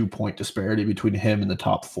 122 point disparity between him and the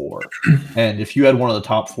top 4. And if you had one of the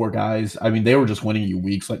top 4 guys, I mean, they were just winning you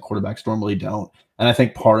weeks like quarterbacks normally don't. And I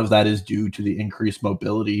think part of that is due to the increased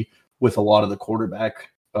mobility with a lot of the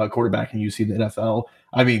quarterbacking you see in the NFL.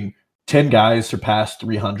 I mean, 10 guys surpassed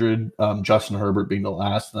 300, Justin Herbert being the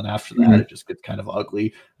last. And then after that, it just gets kind of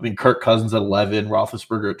ugly. I mean, Kirk Cousins at 11,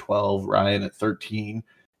 Roethlisberger at 12, Ryan at 13.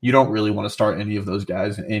 You don't really want to start any of those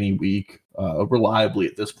guys in any week reliably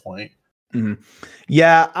at this point. Mm-hmm.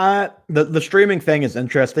 Yeah, the streaming thing is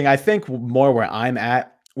interesting. I think more where I'm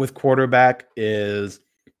at with quarterback is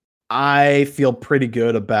I feel pretty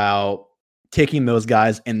good about taking those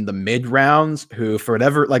guys in the mid rounds who for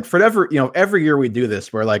whatever, every year we do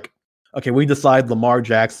this, we're like, okay, we decide Lamar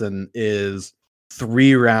Jackson is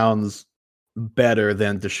 3 rounds better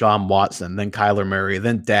than Deshaun Watson, than Kyler Murray,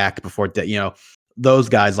 than Dak before, those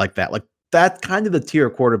guys like that. Like that's kind of the tier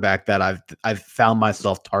quarterback that I've found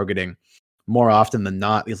myself targeting more often than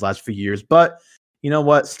not these last few years. But you know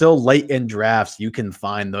what? Still late in drafts, you can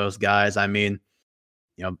find those guys. I mean,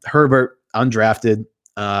 Herbert undrafted,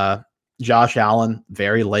 Josh Allen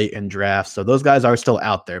very late in drafts, so those guys are still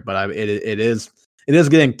out there. But it is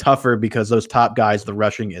getting tougher because those top guys, the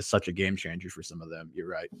rushing is such a game changer for some of them. You're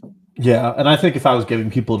right. Yeah, and I think if I was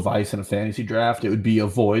giving people advice in a fantasy draft, it would be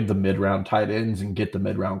avoid the mid-round tight ends and get the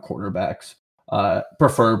mid-round quarterbacks.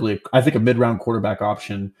 Preferably, I think a mid-round quarterback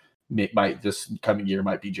option might this coming year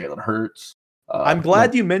might be Jalen Hurts. I'm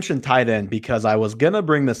glad you mentioned tight end because I was going to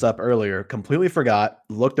bring this up earlier. Completely forgot.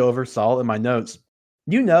 Looked over, saw it in my notes.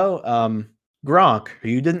 Gronk, who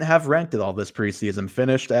you didn't have ranked at all this preseason,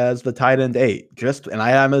 finished as the tight end 8. And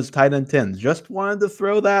I am as tight end 10. Just wanted to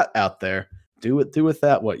throw that out there. Do with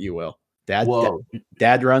that what you will. Dad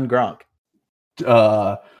run Gronk.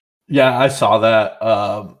 Yeah, I saw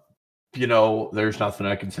that. There's nothing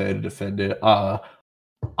I can say to defend it.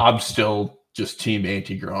 I'm still just team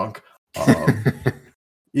anti-Gronk.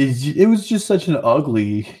 it was just such an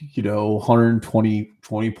ugly,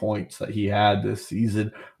 120 points that he had this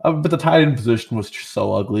season. But the tight end position was just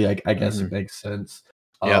so ugly. I guess it makes sense.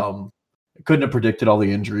 Yep. Couldn't have predicted all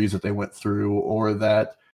the injuries that they went through, or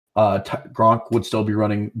that Gronk would still be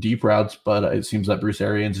running deep routes. But it seems that Bruce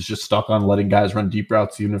Arians is just stuck on letting guys run deep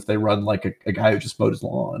routes, even if they run like a guy who just mowed his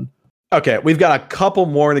lawn. Okay, we've got a couple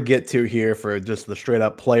more to get to here for just the straight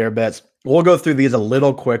up player bets. We'll go through these a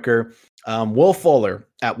little quicker. Will Fuller,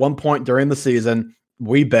 at one point during the season,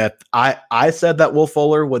 we bet, I said that Will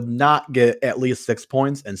Fuller would not get at least 6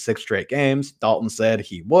 points in 6 straight games. Dalton said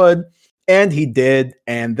he would, and he did.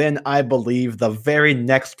 And then I believe the very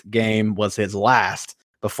next game was his last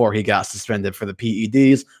before he got suspended for the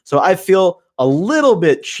PEDs. So I feel a little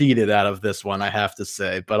bit cheated out of this one, I have to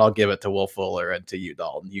say, but I'll give it to Will Fuller and to you,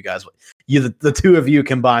 Dalton. You guys, the two of you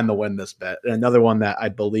combined to win this bet. And another one that I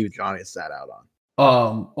believe Johnny sat out on.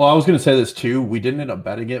 Well, I was going to say this too. We didn't end up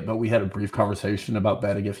betting it, but we had a brief conversation about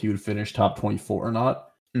betting if he would finish top 24 or not.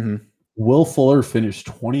 Mm-hmm. Will Fuller finished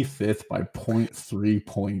 25th by 0.3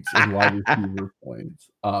 points in wide receiver points,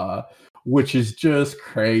 which is just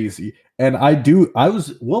crazy. And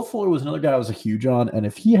Will Fuller was another guy I was a huge on. And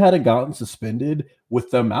if he hadn't gotten suspended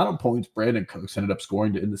with the amount of points Brandon Cooks ended up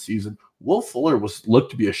scoring to end the season, Will Fuller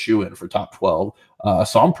looked to be a shoo-in for top 12.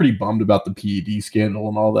 So I'm pretty bummed about the PED scandal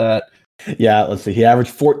and all that. Yeah, let's see. He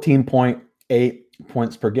averaged 14.8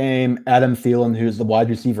 points per game. Adam Thielen, who's the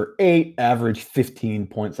wide receiver 8, averaged 15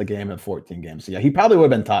 points a game in 14 games. So yeah, he probably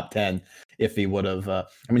would have been top 10 if he would have.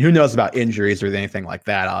 Who knows about injuries or anything like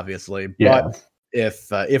that, obviously. Yeah. But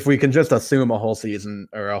if we can just assume a whole season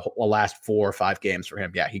or a last 4 or 5 games for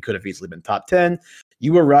him, yeah, he could have easily been top 10.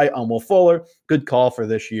 You were right on Will Fuller. Good call for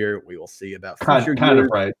this year. We will see about future kind of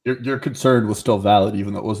right. Your concern was still valid,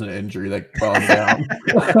 even though it wasn't an injury that brought him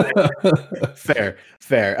down. Fair.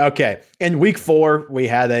 Okay. In week 4, we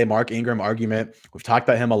had a Mark Ingram argument. We've talked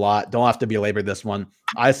about him a lot. Don't have to belabor this one.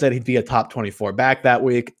 I said he'd be a top 24 back that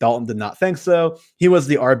week. Dalton did not think so. He was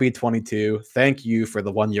the RB22. Thank you for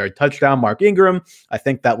the 1-yard touchdown, Mark Ingram. I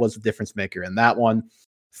think that was the difference maker in that one.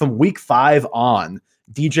 From week 5 on,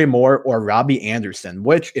 DJ Moore or Robbie Anderson,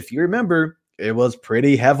 which, if you remember, it was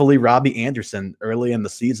pretty heavily Robbie Anderson early in the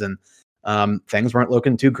season. Things weren't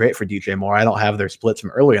looking too great for DJ Moore. I don't have their splits from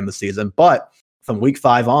early in the season, but from week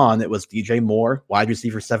 5 on, it was DJ Moore, wide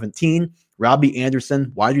receiver 17, Robbie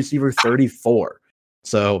Anderson, wide receiver 34.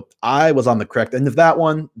 So I was on the correct end of that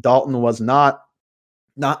one. Dalton was not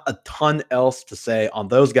a ton else to say on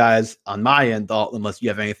those guys on my end, Dalton, unless you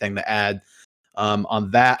have anything to add. On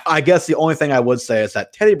that, I guess the only thing I would say is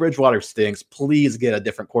that Teddy Bridgewater stinks. Please get a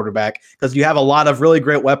different quarterback because you have a lot of really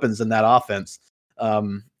great weapons in that offense.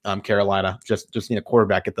 Carolina just need a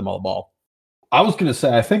quarterback, get them all the ball. I was gonna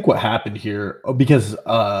say, I think what happened here, because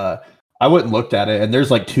I went and looked at it, and there's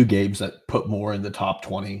like 2 games that put more in the top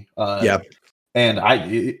 20. And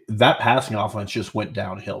that passing offense just went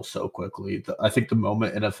downhill so quickly. I think the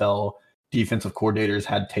moment NFL defensive coordinators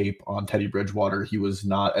had tape on Teddy Bridgewater, he was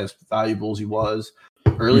not as valuable as he was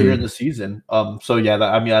earlier in the season. So yeah,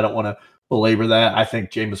 I don't want to belabor that. I think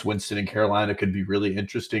Jameis Winston in Carolina could be really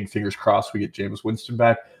interesting. Fingers crossed we get Jameis Winston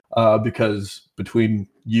back, because between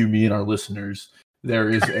you, me, and our listeners,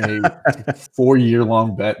 there is a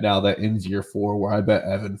 4-year-long bet now that ends year 4 where I bet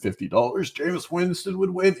Evan $50 Jameis Winston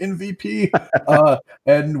would win MVP.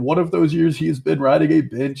 And one of those years he has been riding a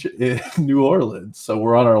bench in New Orleans. So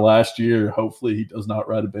we're on our last year. Hopefully he does not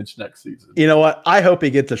ride a bench next season. You know what? I hope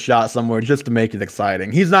he gets a shot somewhere just to make it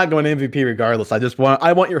exciting. He's not going MVP regardless.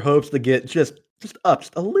 I want your hopes to get just up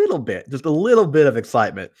just a little bit of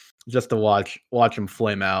excitement just to watch him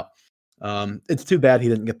flame out. It's too bad he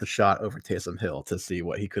didn't get the shot over Taysom Hill to see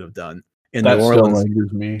what he could have done in New Orleans. That still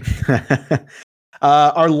angers me.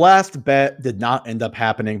 Our last bet did not end up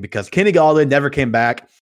happening because Kenny Galladay never came back.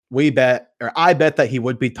 I bet that he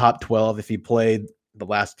would be top 12 if he played the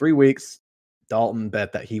last 3 weeks. Dalton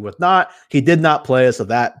bet that he would not. He did not play, so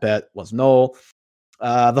that bet was null.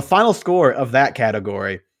 The final score of that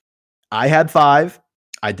category, I had 5.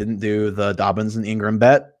 I didn't do the Dobbins and Ingram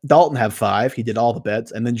bet. Dalton had 5. He did all the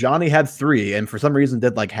bets. And then Johnny had 3, and for some reason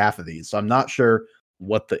did like half of these. So I'm not sure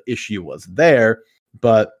what the issue was there,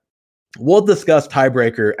 but we'll discuss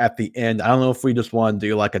tiebreaker at the end. I don't know if we just want to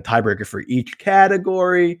do like a tiebreaker for each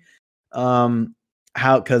category.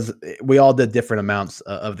 Because we all did different amounts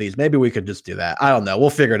of these. Maybe we could just do that. I don't know.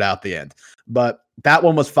 We'll figure it out at the end. But that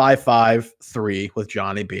one was 5-5-3 with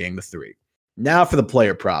Johnny being the 3. Now for the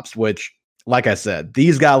player props, which, like I said,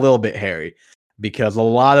 these got a little bit hairy because a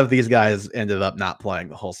lot of these guys ended up not playing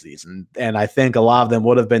the whole season. And I think a lot of them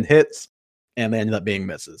would have been hits and they ended up being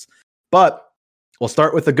misses. But We'll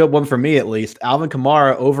start with a good one for me, at least. Alvin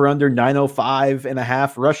Kamara over under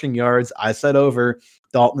 905.5 rushing yards. I said over.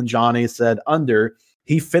 Dalton and Johnny said under.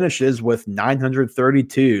 He finishes with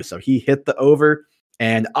 932. So he hit the over.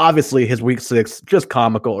 And obviously his week 6, just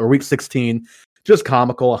comical, or week 16, just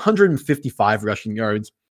comical. 155 rushing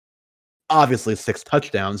yards. Obviously 6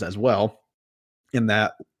 touchdowns as well in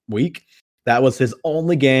that week. That was his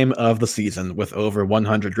only game of the season with over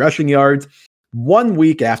 100 rushing yards. 1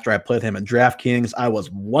 week after I played him in DraftKings, I was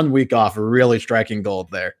 1 week off really striking gold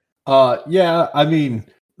there. Yeah, I mean,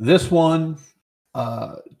 this one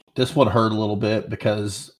hurt a little bit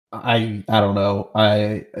because I don't know.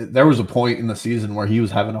 There was a point in the season where he was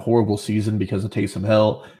having a horrible season because of Taysom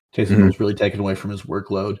Hill. Taysom Hill was really taken away from his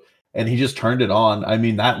workload, and he just turned it on. I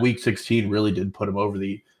mean, that week 16 really did put him over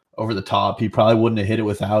the top. He probably wouldn't have hit it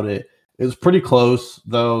without it. It was pretty close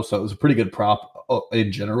though, so it was a pretty good prop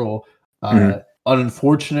in general.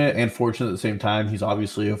 Unfortunate and fortunate at the same time. He's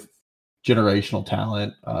obviously a generational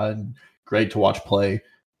talent and great to watch play,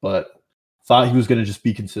 but thought he was going to just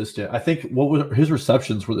be consistent. I think his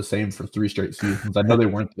receptions were the same for 3 straight seasons. I know they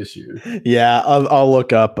weren't this year. Yeah, I'll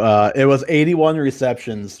look up. It was 81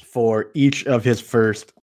 receptions for each of his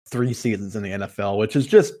first 3 seasons in the NFL, which is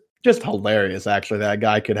just hilarious. Actually, that a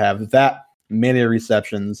guy could have that many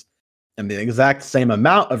receptions and the exact same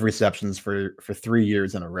amount of receptions for 3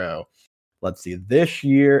 years in a row. Let's see. This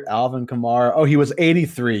year, Alvin Kamara. Oh, he was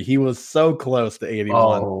 83. He was so close to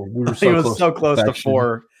 81. Oh, we were he was so close to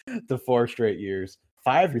perfection. 4 straight years.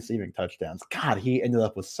 5 receiving touchdowns. God, he ended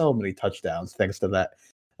up with so many touchdowns thanks to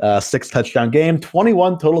that 6 touchdown game.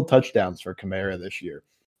 21 total touchdowns for Kamara this year.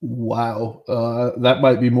 Wow, that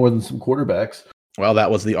might be more than some quarterbacks. Well,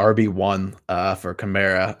 that was the RB1 for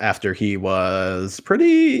Kamara after he was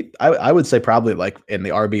pretty, I would say probably like in the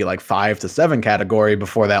RB like 5 to 7 category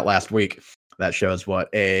before that last week. That shows what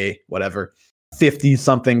a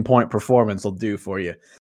 50-something point performance will do for you.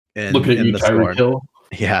 Look at you, Tyreek Hill.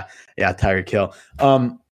 Yeah, Tyreek Hill.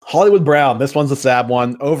 Hollywood Brown, this one's a sad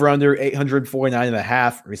one. Over under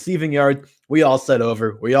 849.5 receiving yard. We all said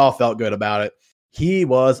over. We all felt good about it. He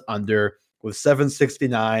was under with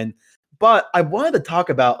 769. But I wanted to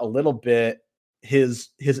talk about a little bit his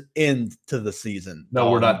end to the season.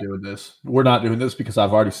 No, we're not doing this. We're not doing this because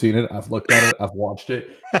I've already seen it. I've looked at it. I've watched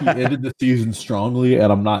it. He ended the season strongly,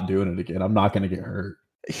 and I'm not doing it again. I'm not going to get hurt.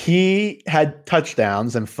 He had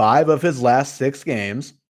touchdowns in 5 of his last 6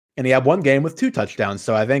 games, and he had 1 game with 2 touchdowns.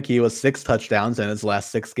 So I think he was 6 touchdowns in his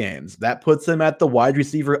last 6 games. That puts him at the wide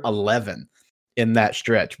receiver 11 in that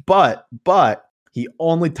stretch. But he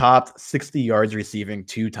only topped 60 yards receiving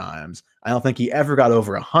 2 times. I don't think he ever got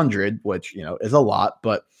over 100, which, is a lot.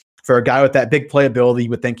 But for a guy with that big playability, you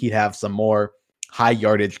would think he'd have some more high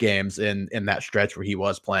yardage games in that stretch where he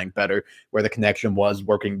was playing better, where the connection was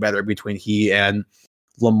working better between he and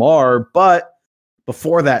Lamar. But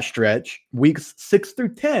before that stretch, weeks 6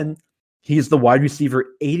 through 10, he's the wide receiver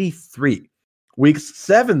 83. Weeks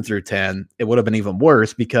 7 through 10, it would have been even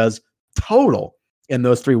worse because total in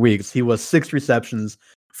those 3 weeks, he was 6 receptions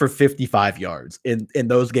for 55 yards in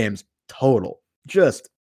those games total. Just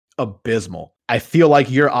abysmal. I feel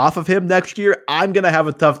like you're off of him next year. I'm going to have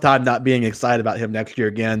a tough time not being excited about him next year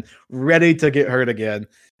again, ready to get hurt again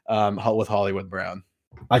with Hollywood Brown.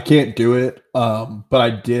 I can't do it, but I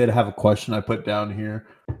did have a question I put down here.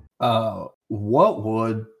 What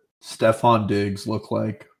would Stephon Diggs look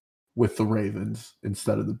like with the Ravens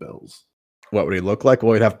instead of the Bills? What would he look like?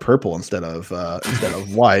 Well, he'd have purple instead of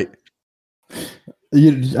white.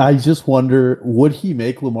 I just wonder, would he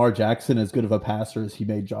make Lamar Jackson as good of a passer as he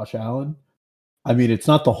made Josh Allen? I mean, it's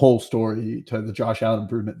not the whole story to the Josh Allen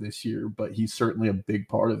improvement this year, but he's certainly a big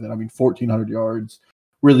part of it. I mean, 1,400 yards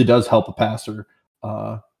really does help a passer.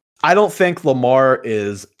 I don't think Lamar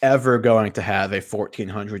is ever going to have a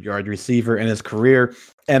 1,400-yard receiver in his career,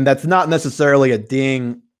 and that's not necessarily a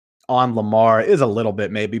ding on Lamar. It is a little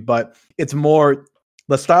bit maybe, but it's more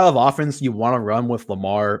the style of offense you want to run with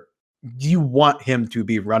Lamar. You want him to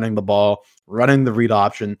be running the ball, running the read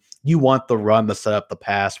option. You want the run to set up the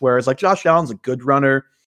pass. Whereas like Josh Allen's a good runner,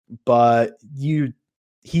 but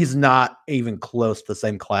he's not even close to the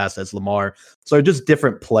same class as Lamar. So just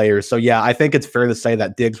different players. So yeah, I think it's fair to say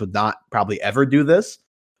that Diggs would not probably ever do this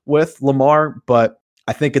with Lamar, but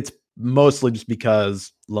I think it's mostly just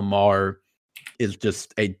because Lamar is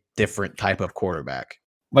just a different type of quarterback.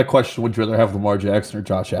 My question, would you rather have Lamar Jackson or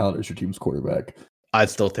Josh Allen as your team's quarterback? I'd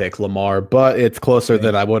still take Lamar, but it's closer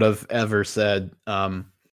than I would have ever said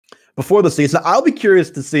before the season. I'll be curious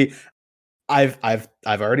to see. I've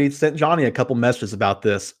already sent Johnny a couple messages about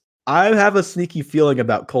this. I have a sneaky feeling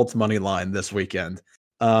about Colts money line this weekend.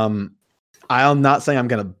 I I'm not saying I'm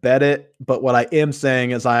going to bet it, but what I am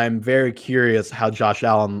saying is I'm very curious how Josh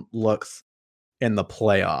Allen looks in the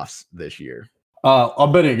playoffs this year.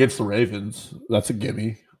 I'm betting against the Ravens. That's a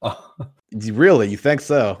gimme. Really? You think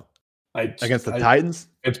so? Against the Titans?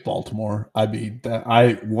 It's Baltimore. I mean,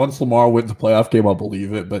 once Lamar wins the playoff game, I'll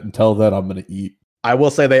believe it. But until then, I'm going to eat. I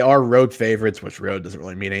will say they are road favorites, which road doesn't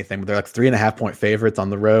really mean anything, but they're like 3.5-point favorites on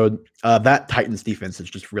the road. That Titans defense is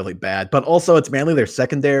just really bad, but also it's mainly their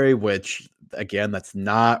secondary, which again, that's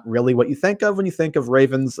not really what you think of when you think of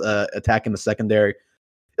Ravens attacking the secondary.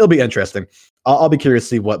 It'll be interesting. I'll be curious to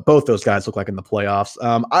see what both those guys look like in the playoffs.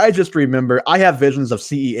 I just remember I have visions of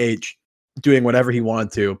CEH doing whatever he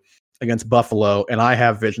wanted to against Buffalo, and I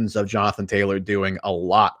have visions of Jonathan Taylor doing a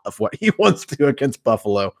lot of what he wants to against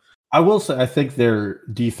Buffalo. I will say I think their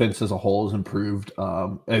defense as a whole has improved.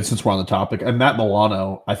 And since we're on the topic, and Matt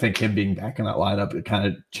Milano, I think him being back in that lineup, it kind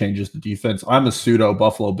of changes the defense. I'm a pseudo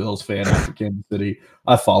Buffalo Bills fan after Kansas City.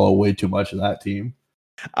 I follow way too much of that team.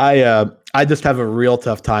 I just have a real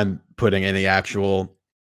tough time putting any actual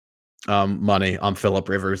money on Phillip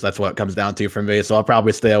Rivers. That's what it comes down to for me. So I'll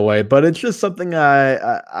probably stay away. But it's just something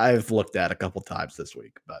I've looked at a couple times this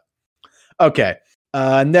week. But okay,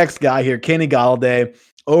 next guy here, Kenny Golladay.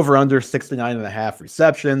 Over under 69.5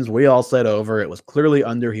 receptions. We all said over. It was clearly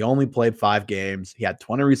under. He only played 5 games. He had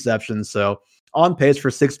 20 receptions. So on pace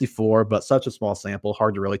for 64, but such a small sample.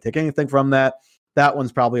 Hard to really take anything from that. That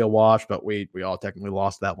one's probably a wash, but we all technically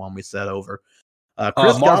lost that one. We said over.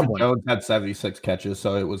 Chris Marvin Jones had 76 catches,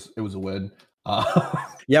 so it was a win.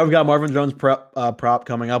 Yeah, we've got Marvin Jones prop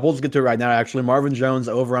coming up. We'll just get to it right now. Actually, Marvin Jones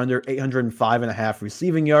over under 805.5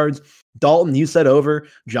 receiving yards. Dalton, you said over.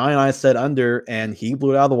 Johnny and I said under, and he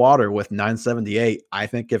blew it out of the water with 978. I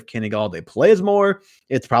think if Kenny Golladay plays more,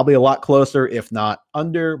 it's probably a lot closer, if not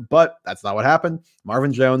under, but that's not what happened.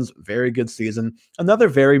 Marvin Jones, very good season. Another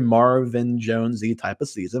very Marvin Jones-y type of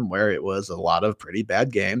season where it was a lot of pretty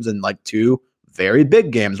bad games and like 2 very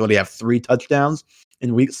big games. What do you have, 3 touchdowns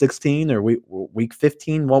in week 16 or week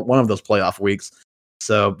 15? One of those playoff weeks.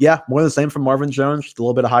 So yeah, more of the same from Marvin Jones, just a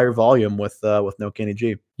little bit of higher volume with no Kenny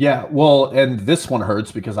G. Yeah, well, and this one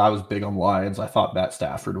hurts because I was big on Lions. I thought Matt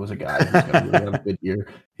Stafford was a guy who's going to really have a good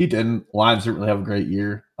year. He didn't. Lions didn't really have a great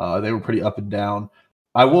year. They were pretty up and down.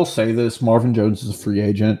 I will say this: Marvin Jones is a free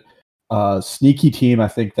agent. Sneaky team. I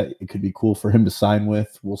think that it could be cool for him to sign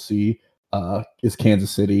with. We'll see. Is Kansas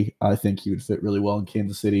City? I think he would fit really well in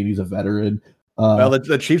Kansas City, and he's a veteran. Well,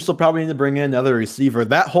 the Chiefs will probably need to bring in another receiver.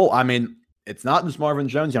 It's not just Marvin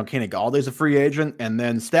Jones. Kenny Galladay's a free agent, and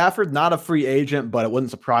then Stafford, not a free agent, but it wouldn't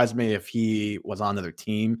surprise me if he was on another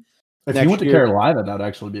team. If he went to Carolina, that would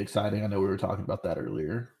actually be exciting. I know we were talking about that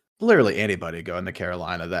earlier. Literally anybody going to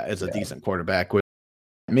Carolina that is a decent quarterback with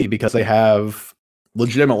me, because they have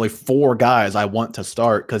legitimately 4 guys I want to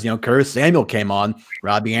start. Because Curtis Samuel came on,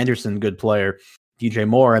 Robbie Anderson, good player, DJ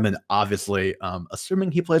Moore, and then obviously, assuming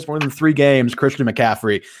he plays more than 3 games, Christian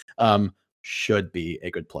McCaffrey. Should be a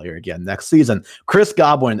good player again next season. Chris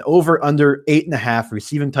Godwin, over under 8.5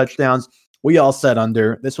 receiving touchdowns. We all said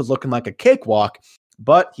under. This was looking like a cakewalk,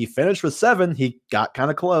 but he finished with 7. He got kind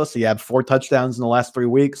of close. He had 4 touchdowns in the last 3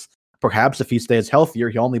 weeks. Perhaps if he stays healthier,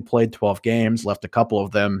 he only played 12 games, left a couple of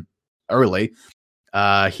them early.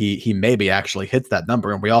 He maybe actually hits that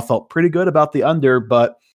number, and we all felt pretty good about the under,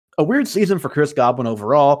 but a weird season for Chris Godwin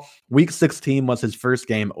overall. Week 16 was his first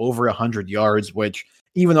game over 100 yards, which,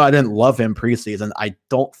 even though I didn't love him preseason, I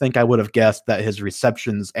don't think I would have guessed that his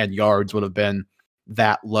receptions and yards would have been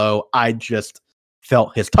that low. I just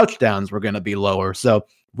felt his touchdowns were going to be lower. So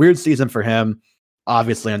weird season for him.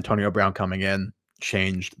 Obviously, Antonio Brown coming in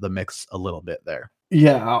changed the mix a little bit there.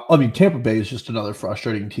 Yeah, I mean, Tampa Bay is just another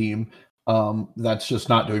frustrating team that's just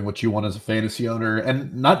not doing what you want as a fantasy owner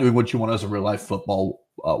and not doing what you want as a real-life football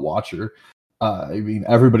watcher. I mean,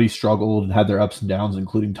 everybody struggled and had their ups and downs,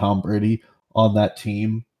 including Tom Brady on that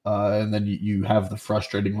team. And then you have the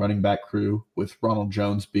frustrating running back crew with Ronald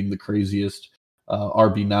Jones being the craziest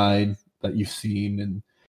RB9 that you've seen. And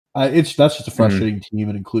that's just a frustrating team,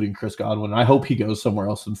 and including Chris Godwin. I hope he goes somewhere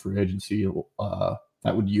else in free agency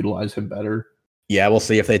that would utilize him better. Yeah, we'll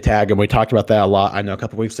see if they tag him. We talked about that a lot, I know, a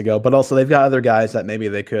couple weeks ago. But also they've got other guys that maybe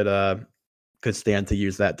they could stand to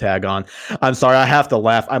use that tag on. I'm sorry, I have to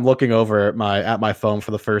laugh. I'm looking over at my phone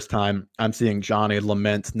for the first time. I'm seeing Johnny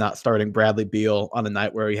lament not starting Bradley Beal on a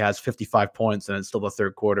night where he has 55 points and it's still the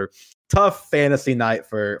third quarter. Tough fantasy night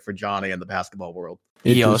for Johnny in the basketball world.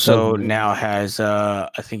 He also now has, I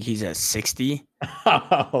think he's at 60.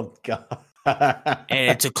 Oh, God. And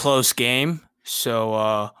it's a close game.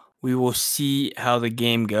 So we will see how the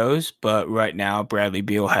game goes. But right now, Bradley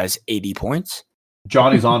Beal has 80 points.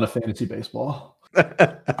 Johnny's on to fantasy baseball.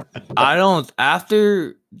 I don't.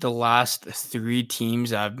 After the last 3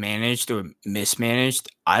 teams I've managed or mismanaged,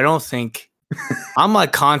 I don't think I'm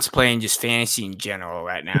like contemplating just fantasy in general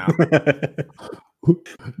right now.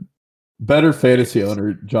 Better fantasy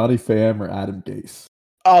owner, Johnny Pham or Adam Gase?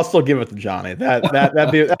 I'll still give it to Johnny.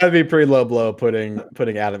 That'd be pretty low blow putting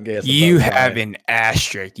Adam Gase. You have an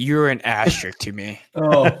asterisk. You're an asterisk to me.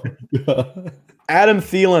 Oh, God. Adam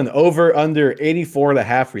Thielen over under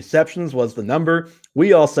 84.5 receptions was the number.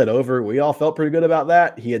 We all said over. We all felt pretty good about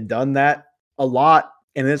that. He had done that a lot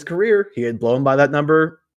in his career. He had blown by that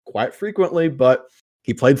number quite frequently, but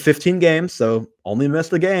he played 15 games, so only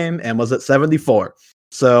missed a game and was at 74.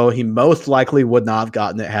 So he most likely would not have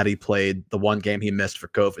gotten it had he played the one game he missed for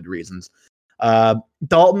COVID reasons.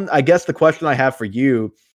 Dalton, I guess the question I have for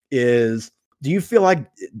you is, do you feel like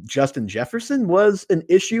Justin Jefferson was an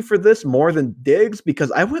issue for this more than Diggs?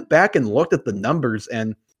 Because I went back and looked at the numbers,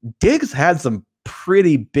 and Diggs had some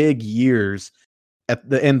pretty big years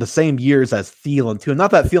in the same years as Thielen, too.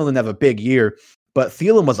 Not that Thielen didn't have a big year, but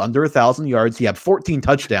Thielen was under 1,000 yards. He had 14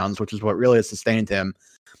 touchdowns, which is what really has sustained him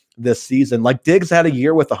this season. Like, Diggs had a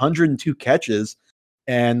year with 102 catches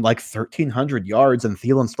and like 1,300 yards, and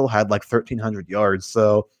Thielen still had like 1,300 yards.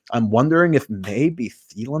 So I'm wondering if maybe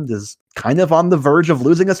Thielen is kind of on the verge of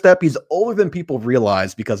losing a step. He's older than people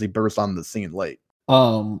realize because he burst on the scene late.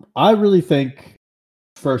 I really think,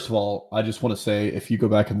 first of all, I just want to say, if you go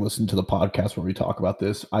back and listen to the podcast where we talk about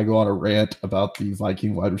this, I go on a rant about the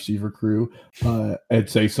Viking wide receiver crew and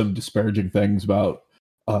say some disparaging things about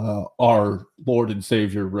our Lord and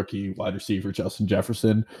Savior rookie wide receiver Justin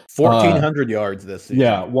Jefferson. 1,400 yards this season.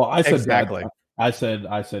 Yeah, well, I said exactly. I said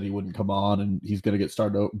he wouldn't come on, and he's going to get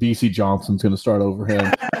started. BC Johnson's going to start over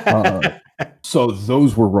him. So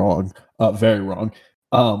those were wrong, very wrong.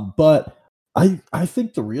 But I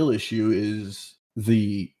think the real issue is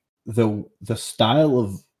the style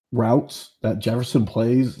of routes that Jefferson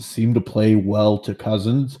plays seem to play well to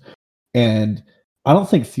Cousins, and I don't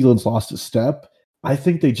think Thielen's lost a step. I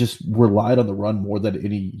think they just relied on the run more than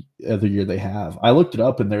any other year they have. I looked it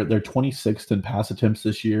up, and they're 26th in pass attempts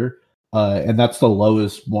this year, and that's the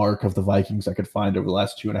lowest mark of the Vikings I could find over the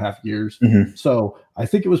last 2.5 years. Mm-hmm. So I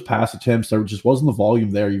think it was pass attempts. There just wasn't the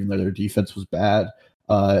volume there, even though their defense was bad.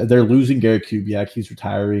 They're losing Gary Kubiak. He's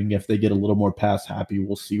retiring. If they get a little more pass happy,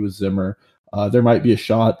 we'll see with Zimmer. There might be a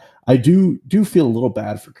shot. I do feel a little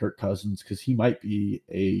bad for Kirk Cousins because he might be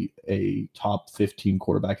a top 15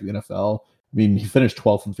 quarterback in the NFL. I mean, he finished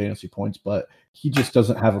 12th in fantasy points, but he just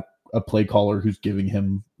doesn't have a play caller who's giving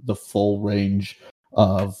him the full range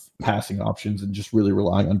of passing options and just really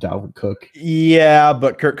relying on Dalvin Cook. Yeah,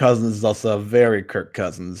 but Kirk Cousins is also very Kirk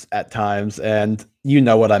Cousins at times, and you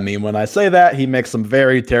know what I mean when I say that. He makes some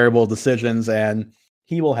very terrible decisions, and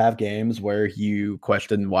he will have games where you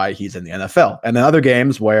question why he's in the NFL, and then other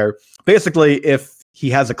games where basically if he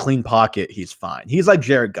has a clean pocket, he's fine. He's like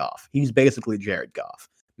Jared Goff. He's basically Jared Goff.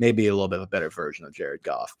 Maybe a little bit of a better version of Jared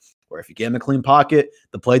Goff, where if you get in a clean pocket,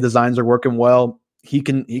 the play designs are working well, he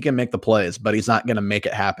can make the plays, but he's not going to make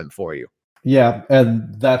it happen for you. Yeah,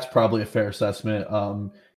 and that's probably a fair assessment.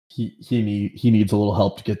 He needs a little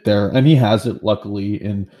help to get there, and he has it, luckily,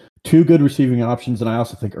 in 2 good receiving options. And I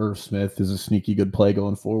also think Irv Smith is a sneaky good play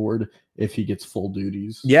going forward if he gets full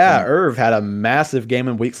duties. Yeah, Irv had a massive game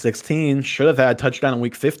in week 16. Should have had a touchdown in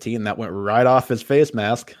week 15. That went right off his face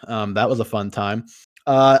mask. That was a fun time.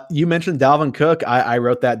 You mentioned Dalvin Cook. I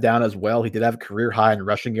wrote that down as well. He did have a career high in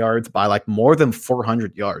rushing yards by like more than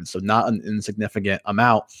 400 yards. So not an insignificant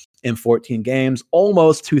amount in 14 games,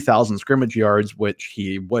 almost 2,000 scrimmage yards, which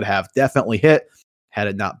he would have definitely hit had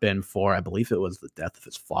it not been for, I believe it was the death of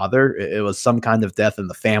his father. It was some kind of death in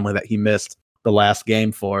the family that he missed the last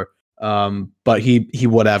game for. But he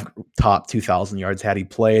would have topped 2,000 yards had he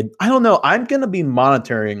played. I don't know. I'm going to be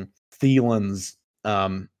monitoring Thielen's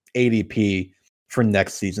ADP for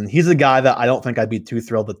next season. He's a guy that I don't think I'd be too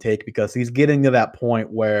thrilled to take because he's getting to that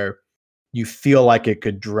point where you feel like it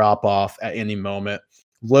could drop off at any moment.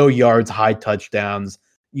 Low yards, high touchdowns.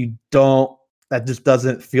 That just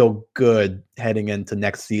doesn't feel good heading into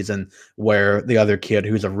next season where the other kid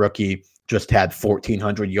who's a rookie just had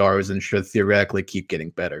 1,400 yards and should theoretically keep getting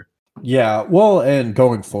better. Yeah, well, and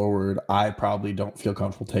going forward, I probably don't feel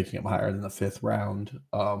comfortable taking him higher than the 5th round.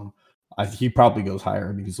 He probably goes higher.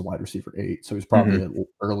 I mean, he's a wide receiver 8, so he's probably an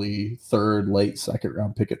early 3rd, late 2nd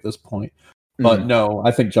round pick at this point. But no,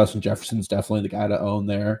 I think Justin Jefferson's definitely the guy to own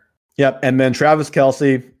there. Yep, and then Travis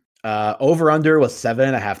Kelce, over-under was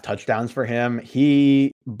 7.5 touchdowns for him.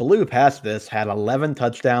 He blew past this, had 11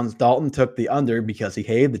 touchdowns. Dalton took the under because he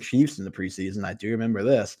hated the Chiefs in the preseason. I do remember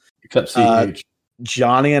this. Except CH.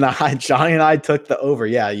 Johnny and I took the over.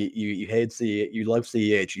 Yeah, you hate you love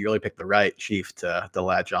CEH. You really picked the right chief to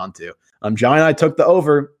latch onto. Johnny and I took the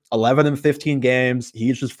over 11 and 15 games.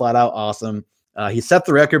 He's just flat out awesome. He set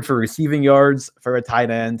the record for receiving yards for a tight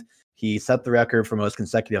end. He set the record for most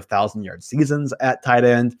consecutive 1,000-yard seasons at tight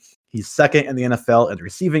end. He's second in the NFL in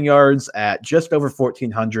receiving yards at just over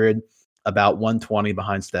 1,400, about 120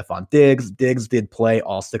 behind Stephon Diggs. Diggs did play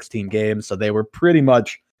all 16 games, so they were pretty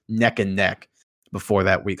much neck and neck before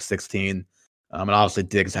that week 16. And obviously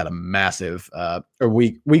Diggs had a massive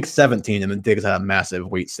week 17, and then Diggs had a massive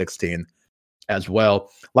week 16 as well.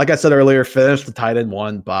 Like I said earlier, finished the tight end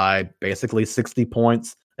one by basically 60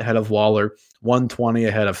 points ahead of Waller, 120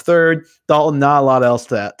 ahead of third. Dalton, not a lot else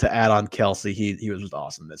to add on Kelsey. He was just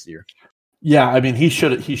awesome this year. Yeah, I mean, he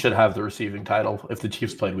should have the receiving title. If the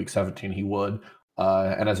Chiefs played week 17, he would.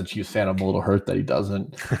 And as a Chiefs fan, I'm a little hurt that he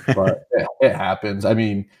doesn't, but it happens. I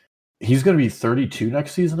mean, he's going to be 32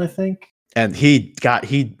 next season, I think. And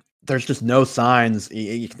there's just no signs.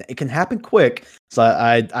 It can happen quick. So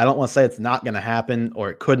I don't want to say it's not going to happen or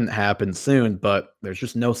it couldn't happen soon, but there's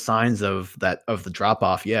just no signs of the drop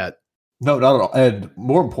off yet. No, not at all. And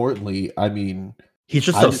more importantly, I mean, he's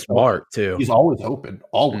just so smart too. He's always open,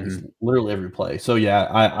 always, literally every play. So yeah,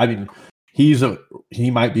 I mean, he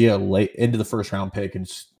might be a late into the first round pick, and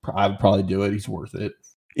I would probably do it. He's worth it.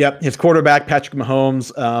 Yep, his quarterback Patrick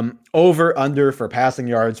Mahomes, over under for passing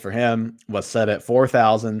yards for him was set at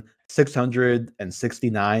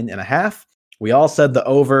 4,669.5. We all said the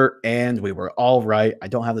over, and we were all right. I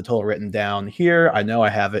don't have the total written down here. I know I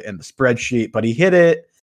have it in the spreadsheet, but he hit it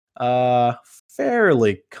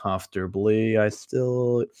fairly comfortably.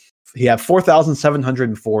 He had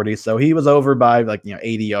 4,740, so he was over by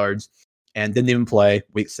 80 yards, and didn't even play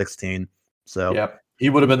week 16. So yeah. He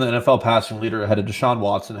would have been the NFL passing leader ahead of Deshaun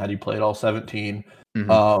Watson had he played all 17.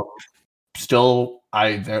 Colin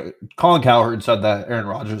Cowherd said that Aaron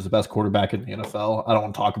Rodgers is the best quarterback in the NFL. I don't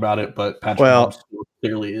want to talk about it, but Patrick Mahomes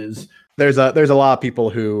clearly is. There's a lot of people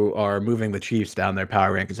who are moving the Chiefs down their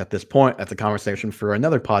power rankings at this point. That's a conversation for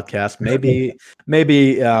another podcast. Maybe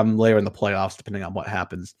later in the playoffs, depending on what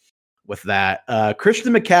happens with that.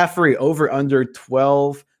 Christian McCaffrey over under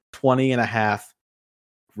 1220.5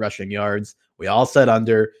 rushing yards. We all said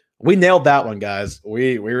under. We nailed that one, guys.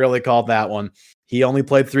 We really called that one. He only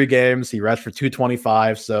played 3 games. He rushed for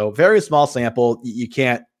 225, so very small sample. You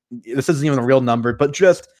can't. This isn't even a real number, but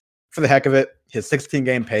just for the heck of it, his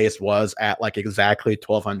 16-game pace was at exactly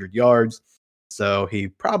 1,200 yards. So he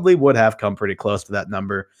probably would have come pretty close to that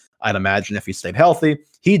number, I'd imagine, if he stayed healthy.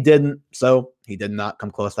 He didn't, so he did not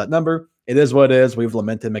come close to that number. It is what it is. We've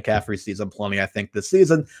lamented McCaffrey's season plenty, I think, this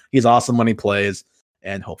season. He's awesome when he plays,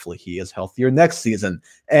 and hopefully he is healthier next season.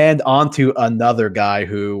 And on to another guy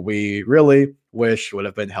who we really wish would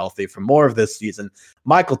have been healthy for more of this season,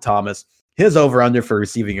 Michael Thomas. His over-under for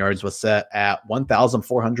receiving yards was set at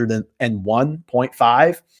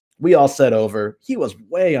 1,401.5. We all said over. He was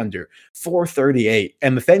way under, 438.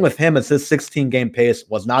 And the thing with him is his 16-game pace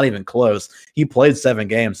was not even close. He played 7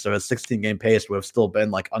 games, so his 16-game pace would have still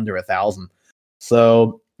been under 1,000.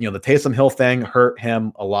 So, the Taysom Hill thing hurt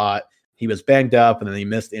him a lot. He was banged up, and then he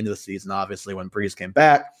missed the end of the season, obviously, when Breeze came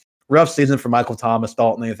back. Rough season for Michael Thomas.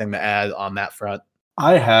 Dalton, anything to add on that front?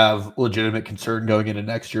 I have legitimate concern going into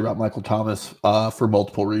next year about Michael Thomas for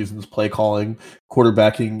multiple reasons: play calling,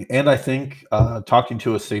 quarterbacking, and I think talking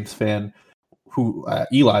to a Saints fan,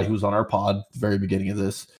 Eli, who's on our pod at the very beginning of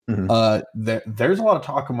this, there's a lot of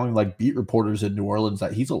talk among beat reporters in New Orleans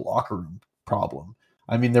that he's a locker room problem.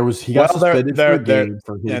 I mean, he got suspended for a game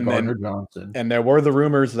for Gardner Johnson. And there were the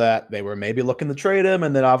rumors that they were maybe looking to trade him,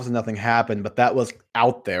 and then obviously nothing happened, but that was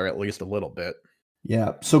out there at least a little bit.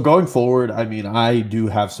 Yeah. So going forward, I mean, I do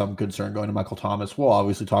have some concern going to Michael Thomas. We'll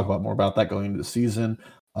obviously talk about more about that going into the season.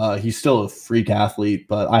 He's still a freak athlete,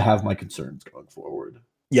 but I have my concerns going forward.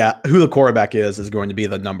 Yeah, who the quarterback is going to be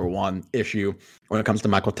the number one issue when it comes to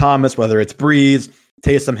Michael Thomas, whether it's Breeze,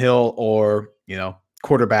 Taysom Hill, or,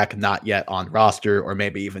 quarterback not yet on roster, or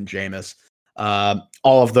maybe even Jameis.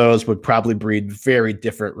 All of those would probably breed very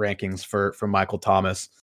different rankings for Michael Thomas.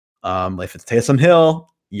 If it's Taysom Hill,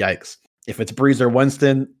 yikes. If it's Breeze or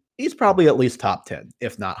Winston, he's probably at least top 10,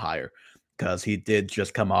 if not higher, because he did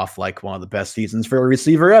just come off one of the best seasons for a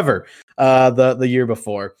receiver ever the year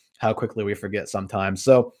before. How quickly we forget sometimes.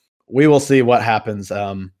 So we will see what happens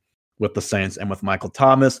with the Saints and with Michael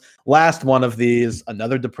Thomas. Last one of these,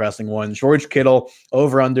 another depressing one. George Kittle,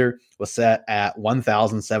 over-under, was set at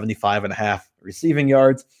 1,075.5 receiving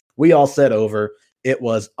yards. We all said over. It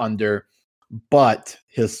was under. but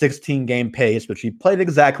his 16-game pace, which he played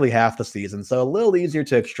exactly half the season, so a little easier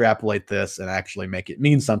to extrapolate this and actually make it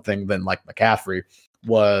mean something than like McCaffrey,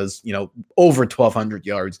 was, over 1,200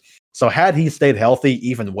 yards. So had he stayed healthy,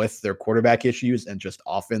 even with their quarterback issues and just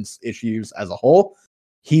offense issues as a whole,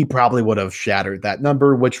 he probably would have shattered that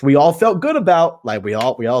number, which we all felt good about. Like we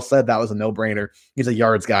all said that was a no-brainer. He's a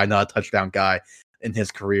yards guy, not a touchdown guy in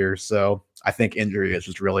his career. So I think injury is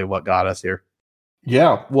just really what got us here.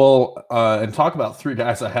 Yeah, well, and talk about three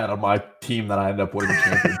guys I had on my team that I ended up winning the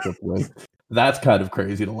championship with. That's kind of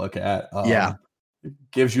crazy to look at. Yeah.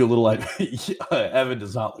 Gives you a little Evan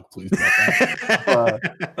does not look pleased about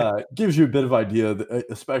that. Gives you a bit of idea,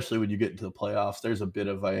 especially when you get into the playoffs. There's a bit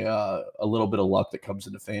of a little bit of luck that comes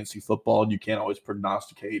into fantasy football, and you can't always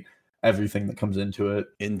prognosticate everything that comes into it.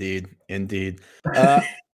 Indeed.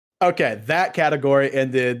 Okay, that category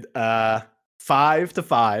ended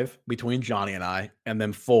 5-5 between Johnny and I, and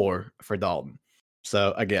then 4 for Dalton.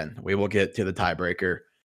 So again, we will get to the tiebreaker.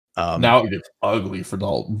 Now it gets ugly for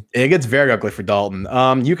Dalton. It gets very ugly for Dalton.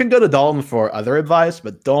 You can go to Dalton for other advice,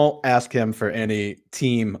 but don't ask him for any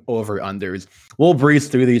team over-unders. We'll breeze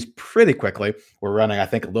through these pretty quickly. We're running, I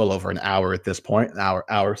think, a little over an hour at this point.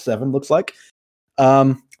 Hour 7 looks like.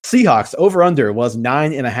 Seahawks over-under was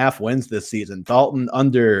 9.5 wins this season. Dalton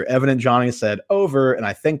under. Evan and Johnny said over, and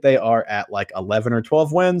I think they are at like 11 or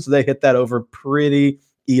 12 wins. They hit that over pretty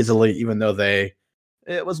easily, even though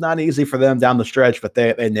it was not easy for them down the stretch, but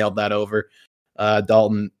they nailed that over.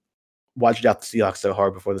 Dalton, why'd you doubt the Seahawks so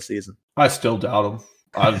hard before the season? I still doubt them.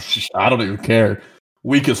 I don't even care.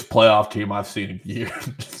 Weakest playoff team I've seen in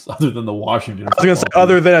years, other than the Washington. I was going to say,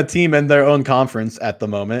 other than a team in their own conference at the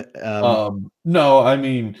moment. No, I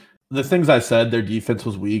mean, the things I said, their defense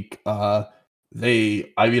was weak. I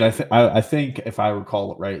think if I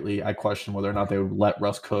recall it rightly, I questioned whether or not they would let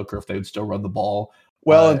Russ cook or if they would still run the ball.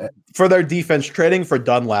 Well, for their defense, trading for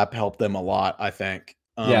Dunlap helped them a lot, I think.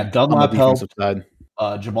 Dunlap helped.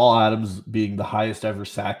 Jamal Adams being the highest ever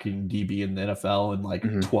sacking DB in the NFL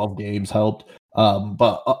in 12 games helped.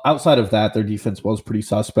 But outside of that, their defense was pretty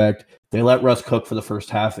suspect. They let Russ cook for the first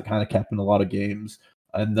half. That kind of kept in a lot of games.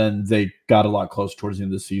 And then they got a lot closer towards the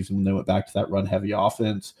end of the season when they went back to that run-heavy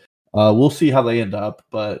offense. We'll see how they end up,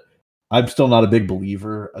 but I'm still not a big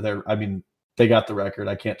believer. They got the record.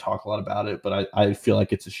 I can't talk a lot about it, but I feel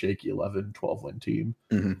like it's a shaky 11-12 win team.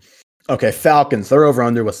 Mm-hmm. Okay, Falcons, their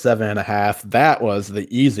over-under was 7.5. That was the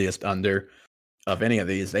easiest under of any of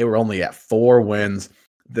these. They were only at 4 wins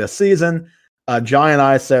this season. Johnny and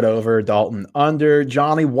I said over, Dalton under.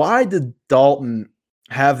 Johnny, why did Dalton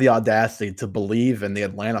have the audacity to believe in the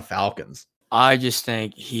Atlanta Falcons? I just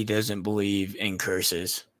think he doesn't believe in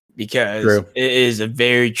curses, because it is a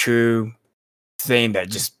very true thing that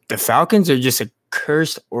just the Falcons are just a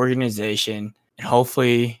cursed organization, and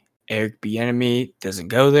hopefully Eric Bieniemy doesn't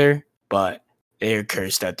go there, but they are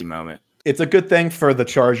cursed at the moment. It's a good thing for the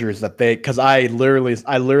Chargers that because I literally,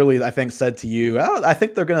 I think said to you, I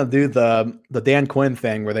think they're going to do the Dan Quinn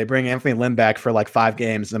thing where they bring Anthony Lynn back for like 5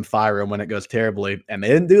 games and fire him when it goes terribly. And they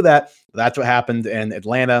didn't do that. That's what happened in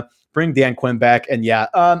Atlanta. Bring Dan Quinn back. And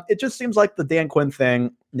it just seems like the Dan Quinn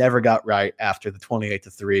thing never got right after the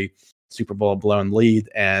 28-3 Super Bowl blown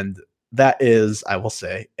lead. And that is, I will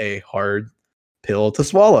say, a hard pill to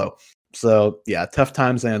swallow. So tough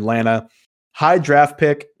times in Atlanta. High draft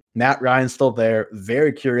pick. Matt Ryan's still there.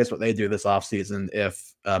 Very curious what they do this offseason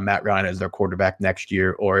if Matt Ryan is their quarterback next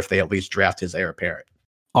year, or if they at least draft his heir apparent.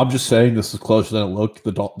 I'm just saying this is closer than it looked.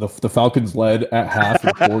 The Falcons led at half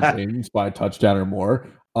in 4 games by a touchdown or more.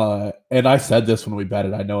 And I said this when we bet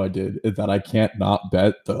it. I know I did. Is that I can't not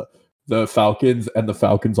bet the Falcons, and the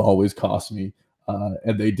Falcons always cost me.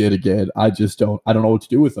 And they did again. I don't know what to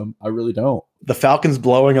do with them. I really don't. The Falcons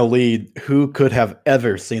blowing a lead. Who could have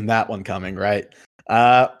ever seen that one coming, right?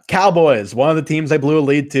 Cowboys, one of the teams they blew a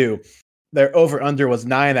lead to. Their over-under was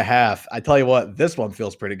 9.5. I tell you what, this one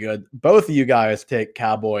feels pretty good. Both of you guys take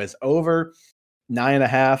Cowboys over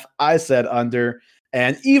 9.5. I said under.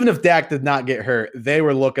 And even if Dak did not get hurt, they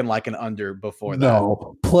were looking like an under before that.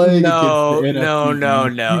 No.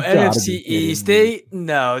 NFC East,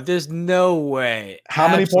 there's no way. How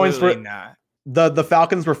many points were not? The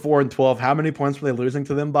Falcons were 4-12. How many points were they losing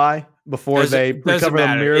to them by before they recovered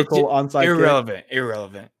a miracle onside kick?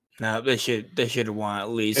 Irrelevant. No, they should have won at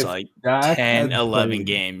least like 10, 11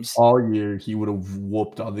 games. All year, he would have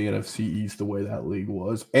whooped on the NFC East the way that league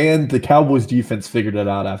was. And the Cowboys defense figured it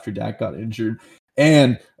out after Dak got injured.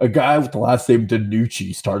 And a guy with the last name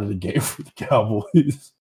DiNucci started the game for the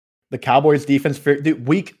Cowboys. The Cowboys defense,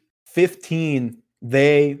 week 15,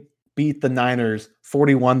 they beat the Niners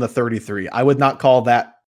 41-33. I would not call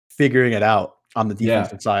that figuring it out on the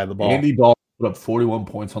defensive side of the ball. Andy Dalton put up 41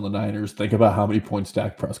 points on the Niners. Think about how many points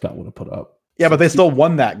Dak Prescott would have put up. Yeah, but they still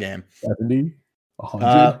won that game. 70,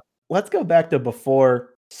 100. Let's go back to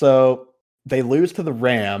before. So they lose to the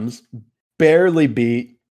Rams, barely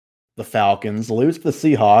beat the Falcons, lose to the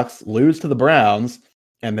Seahawks, lose to the Browns,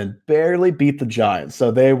 and then barely beat the Giants.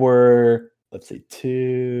 So they were, let's see,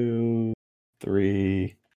 2,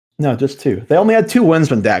 3. No, just 2. They only had 2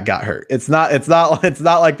 wins when Dak got hurt. It's not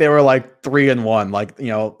like they were like 3-1, like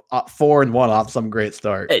 4-1 off some great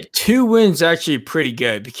start. Hey, 2 wins actually pretty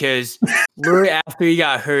good because literally after he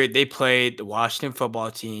got hurt, they played the Washington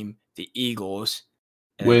football team, the Eagles,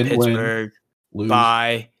 and Pittsburgh, lose,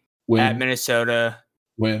 bye, win, at Minnesota,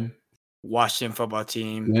 win, Washington football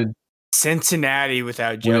team, win, Cincinnati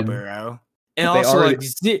without Joe Burrow. And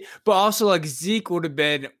But also Zeke would have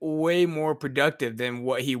been way more productive than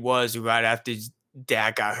what he was right after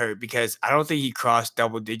Dak got hurt because I don't think he crossed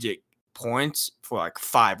double-digit points for like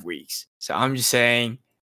 5 weeks. So I'm just saying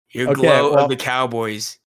your glow of the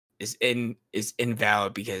Cowboys is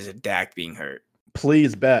invalid because of Dak being hurt.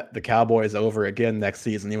 Please bet the Cowboys over again next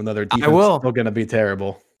season, even though their defense is still going to be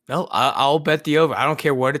terrible. No, I'll bet the over. I don't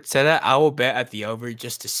care what it said at. I will bet at the over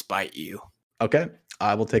just to spite you. Okay.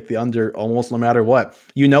 I will take the under almost no matter what.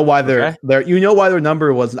 You know why their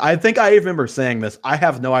number was. I think I remember saying this. I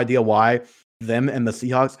have no idea why them and the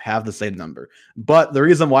Seahawks have the same number. But the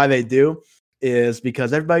reason why they do is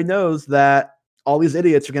because everybody knows that all these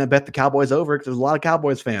idiots are going to bet the Cowboys over because there's a lot of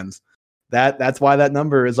Cowboys fans. That's why that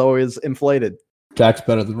number is always inflated. Jack's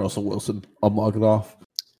better than Russell Wilson. I'll mark it off.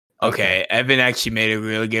 Okay, Evan actually made a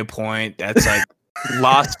really good point. That's like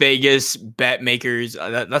Las Vegas bet makers.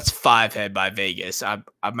 That's 5 head by Vegas. I'm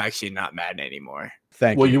actually not mad anymore.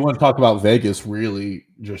 Thank you. Well, you want to talk about Vegas? Really,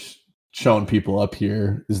 just showing people up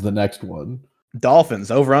here is the next one.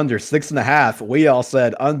 Dolphins over under 6.5. We all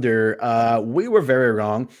said under. We were very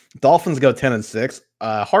wrong. Dolphins go 10-6.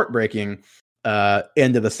 Heartbreaking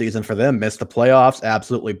end of the season for them. Missed the playoffs.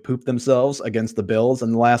 Absolutely pooped themselves against the Bills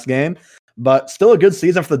in the last game. But still a good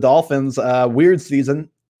season for the Dolphins. Weird season.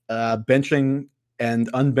 Benching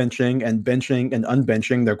and unbenching and benching and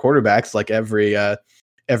unbenching their quarterbacks like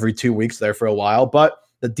every 2 weeks there for a while. But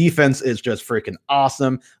the defense is just freaking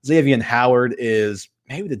awesome. Xavier Howard is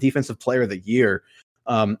maybe the defensive player of the year.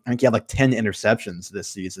 I think he had like 10 interceptions this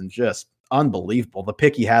season. Just unbelievable. The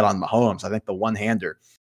pick he had on Mahomes, I think the one-hander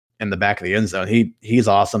in the back of the end zone. He's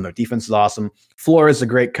awesome. Their defense is awesome. Flores is a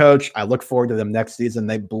great coach. I look forward to them next season.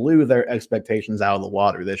 They blew their expectations out of the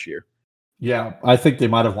water this year. Yeah, I think they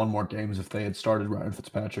might have won more games if they had started Ryan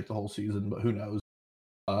Fitzpatrick the whole season, but who knows?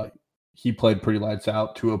 He played pretty lights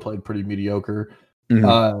out. Tua played pretty mediocre.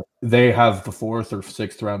 Mm-hmm. They have the 4th or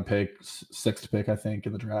 6th round pick, 6th pick, I think,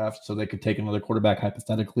 in the draft, so they could take another quarterback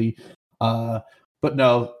hypothetically. But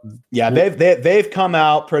no, yeah, they've come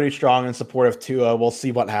out pretty strong in support of Tua. We'll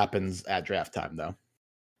see what happens at draft time, though.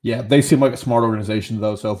 Yeah, they seem like a smart organization,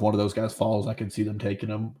 though. So if one of those guys falls, I can see them taking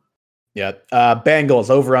them. Yeah, Bengals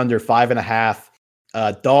over under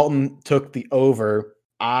 5.5. Dalton took the over.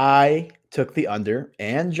 I took the under,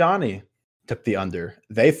 and Johnny took the under.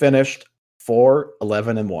 They finished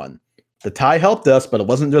 4-11-1. The tie helped us, but it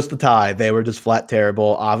wasn't just the tie. They were just flat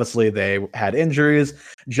terrible. Obviously, they had injuries.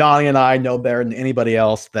 Johnny and I know better than anybody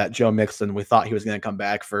else that Joe Mixon, we thought he was going to come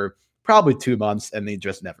back for probably 2 months, and he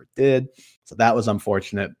just never did. So that was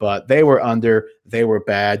unfortunate, but they were under. They were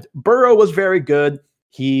bad. Burrow was very good.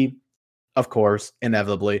 He, of course,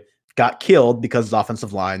 inevitably got killed because his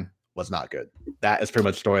offensive line was not good. That is pretty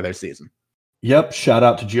much the story of their season. Yep. Shout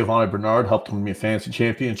out to Giovanni Bernard. Helped him win me a fantasy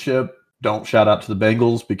championship. Don't shout out to the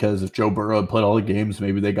Bengals because if Joe Burrow had played all the games,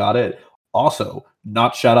 maybe they got it. Also,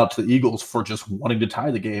 not shout out to the Eagles for just wanting to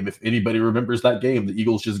tie the game. If anybody remembers that game, the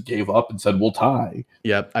Eagles just gave up and said, we'll tie.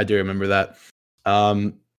 Yep, I do remember that.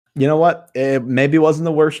 You know what? It maybe wasn't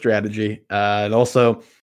the worst strategy. It also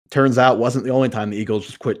turns out wasn't the only time the Eagles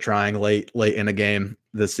just quit trying late in a game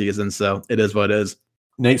this season. So it is what it is.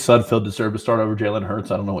 Nate Sudfeld deserved to start over Jalen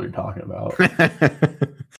Hurts. I don't know what you're talking about.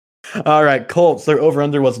 All right, Colts, their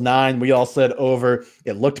over-under was 9. We all said over.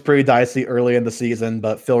 It looked pretty dicey early in the season,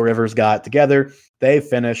 but Phil Rivers got it together. They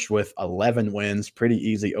finished with 11 wins. Pretty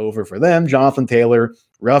easy over for them. Jonathan Taylor,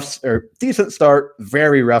 decent start,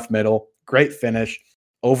 very rough middle, great finish,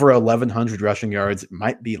 over 1,100 rushing yards. It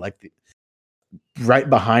might be like right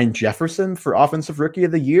behind Jefferson for Offensive Rookie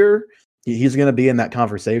of the Year. He's going to be in that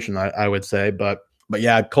conversation, I would say. But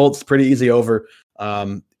yeah, Colts, pretty easy over.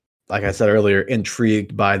 Like I said earlier,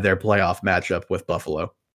 intrigued by their playoff matchup with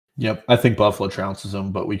Buffalo. Yep, I think Buffalo trounces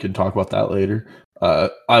them, but we can talk about that later. I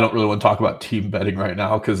don't really want to talk about team betting right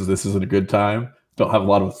now because this isn't a good time. Don't have a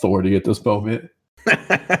lot of authority at this moment.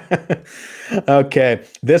 Okay,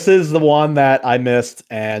 this is the one that I missed,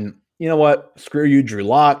 and you know what? Screw you, Drew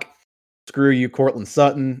Lock. Screw you, Cortland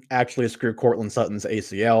Sutton. Actually, screw Cortland Sutton's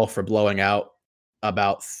ACL for blowing out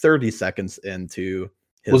about 30 seconds into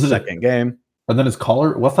his second game. And then his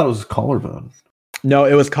collar. Well, I thought it was his collarbone. No,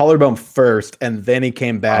 it was collarbone first, and then he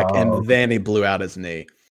came back, and then he blew out his knee.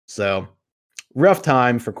 So rough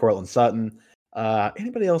time for Cortland Sutton.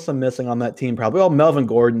 Anybody else I'm missing on that team? Probably. Well, Melvin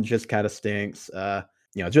Gordon just kind of stinks.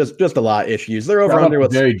 Just a lot of issues. They're over under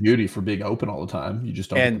with Jerry Jeudy for being open all the time. You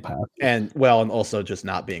just don't get the pass. And also just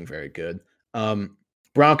not being very good.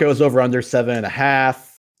 Broncos over under 7.5.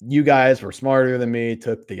 You guys were smarter than me,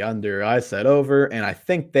 took the under. I said over, and I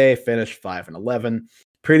think they finished 5-11.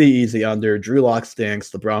 Pretty easy under. Drew Lock stinks.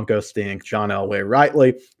 The Broncos stink. John Elway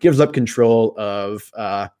rightly gives up control of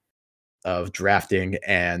drafting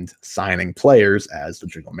and signing players as the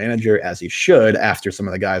general manager, as he should after some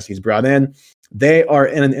of the guys he's brought in. They are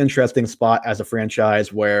in an interesting spot as a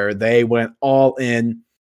franchise where they went all in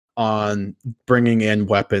on bringing in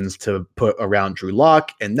weapons to put around Drew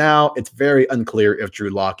Lock, and now it's very unclear if Drew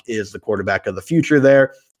Lock is the quarterback of the future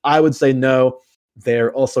there. I would say no.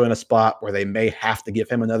 They're also in a spot where they may have to give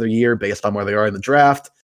him another year based on where they are in the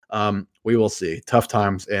draft. We will see. Tough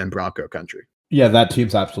times in Bronco country. Yeah, that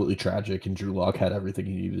team's absolutely tragic, and Drew Lock had everything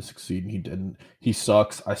he needed to succeed, and he didn't. He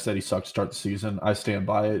sucks. I said he sucked to start the season. I stand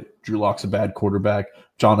by it. Drew Lock's a bad quarterback.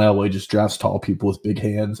 John Elway just drafts tall people with big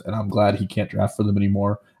hands, and I'm glad he can't draft for them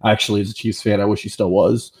anymore. Actually, as a Chiefs fan, I wish he still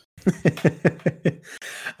was.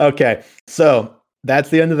 Okay, so that's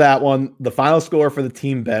the end of that one. The final score for the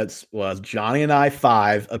team bets was Johnny and I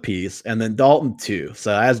 5 apiece, and then Dalton 2.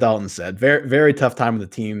 So as Dalton said, very, very tough time with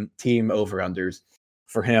the team over-unders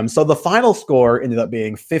for him. So the final score ended up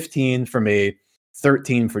being 15 for me,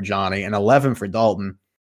 13 for Johnny, and 11 for Dalton.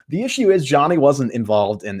 The issue is Johnny wasn't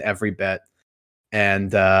involved in every bet,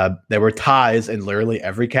 and there were ties in literally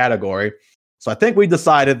every category. So I think we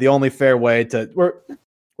decided the only fair way to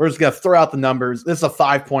we're just gonna throw out the numbers. This is a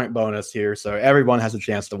 5-point bonus here, so everyone has a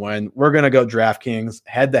chance to win. We're gonna go DraftKings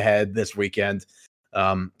head-to-head this weekend.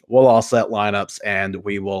 We'll all set lineups, and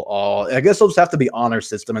we will all, I guess it'll just have to be honor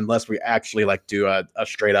system unless we actually do a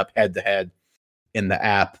straight up head to head in the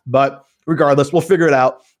app. But regardless, we'll figure it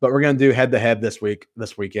out. But we're going to do head to head this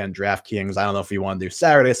weekend, DraftKings. I don't know if you want to do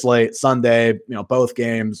Saturday slate, Sunday, both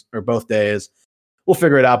games or both days. We'll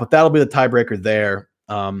figure it out, but that'll be the tiebreaker there.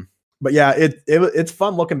 But yeah, it's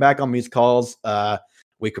fun looking back on these calls.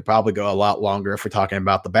 We could probably go a lot longer if we're talking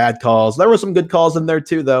about the bad calls. There were some good calls in there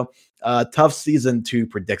too, though. Tough season to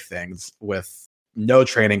predict things with no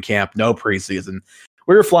training camp, no preseason.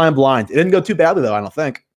 We were flying blind. It didn't go too badly, though, I don't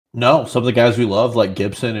think. No, some of the guys we love, like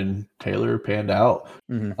Gibson and Taylor, panned out.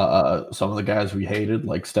 Mm-hmm. Some of the guys we hated,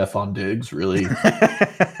 like Stephon Diggs, really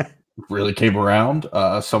came around.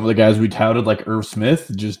 Some of the guys we touted, like Irv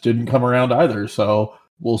Smith, just didn't come around either. So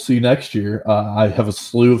we'll see next year. I have a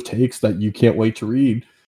slew of takes that you can't wait to read.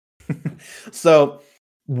 So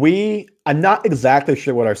I'm not exactly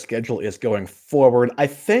sure what our schedule is going forward. I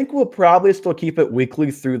think we'll probably still keep it weekly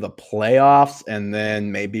through the playoffs and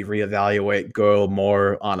then maybe reevaluate, go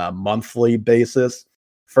more on a monthly basis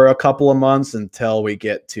for a couple of months until we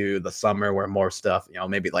get to the summer where more stuff,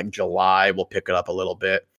 maybe like July, we'll pick it up a little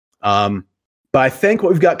bit. But I think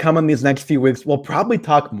what we've got coming these next few weeks, we'll probably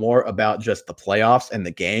talk more about just the playoffs and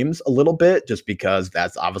the games a little bit, just because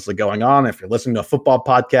that's obviously going on. If you're listening to a football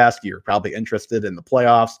podcast, you're probably interested in the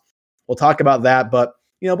playoffs. We'll talk about that, but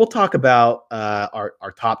we'll talk about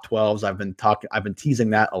our top 12s. I've been teasing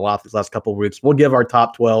that a lot these last couple of weeks. We'll give our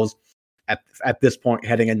top 12s at this point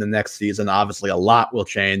heading into next season. Obviously, a lot will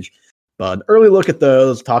change, but an early look at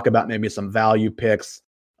those. Talk about maybe some value picks,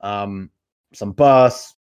 some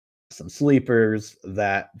busts, some sleepers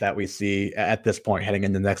that we see at this point heading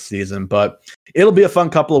into next season. But it'll be a fun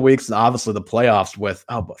couple of weeks, and obviously the playoffs with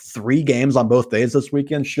 3 games on both days this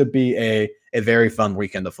weekend should be a very fun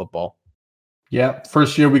weekend of football. Yeah,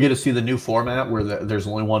 first year we get to see the new format where there's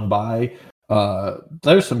only one bye.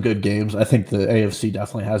 There's some good games. I think the AFC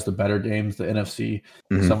definitely has the better games. The NFC,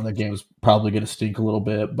 some of the games probably going to stink a little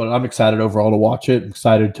bit, but I'm excited overall to watch it. I'm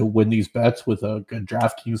excited to win these bets with a good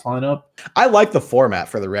DraftKings lineup. I like the format,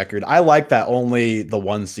 for the record. I like that only the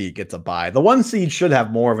 1 seed gets a bye. The 1 seed should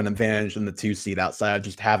have more of an advantage than the 2 seed outside of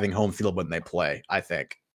just having home field when they play, I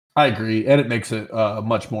think. I agree, and it makes it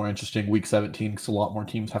much more interesting week 17 because a lot more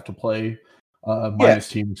teams have to play, minus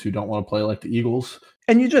teams who don't want to play, like the Eagles.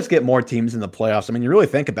 And you just get more teams in the playoffs. I mean, you really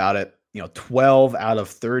think about it, 12 out of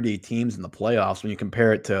 30 teams in the playoffs when you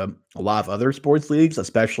compare it to a lot of other sports leagues,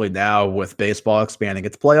 especially now with baseball expanding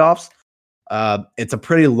its playoffs. It's a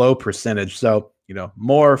pretty low percentage. So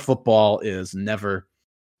more football is never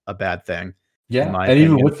a bad thing. Yeah, in my and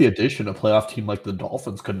opinion. even with the addition, a playoff team like the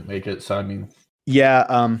Dolphins couldn't make it. So, I mean,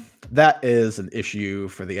 yeah, that is an issue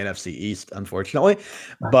for the NFC East, unfortunately.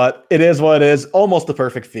 But it is what it is. Almost the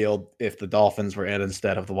perfect field if the Dolphins were in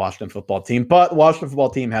instead of the Washington football team. But the Washington football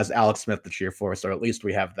team has Alex Smith to cheer for, so at least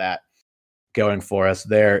we have that going for us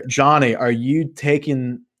there. Johnny, are you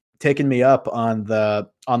taking me up on the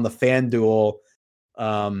FanDuel?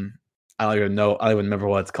 I don't even know. I don't even remember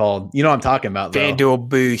what it's called. You know what I'm talking about, though. FanDuel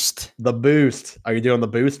Boost. The Boost. Are you doing the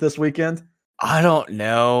Boost this weekend? I don't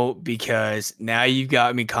know, because now you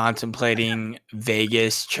got me contemplating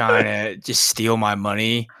Vegas trying to just steal my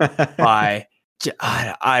money. I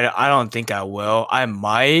don't think I will. I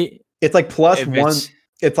might. It's like plus one.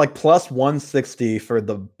 It's like plus 160 for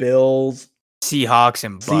the Bills, Seahawks,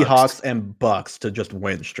 and Bucks to just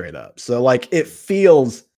win straight up. So like it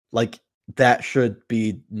feels like that should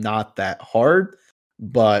be not that hard,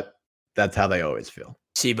 but that's how they always feel.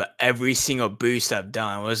 See, but every single boost I've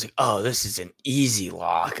done was like, oh, this is an easy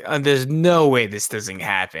lock. There's no way this doesn't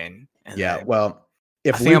happen. And yeah, well,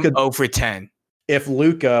 if I think Luka, I'm 0 for 10. If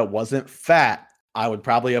Luka wasn't fat, I would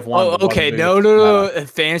probably have won. Oh, okay. No. A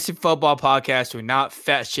fantasy football podcast. We're not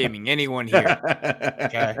fat shaming anyone here.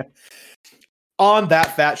 Okay. On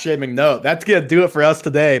that fat shaming note, that's going to do it for us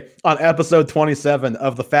today on episode 27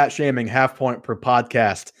 of the Fat Shaming Half Point Per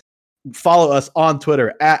Podcast. Follow us on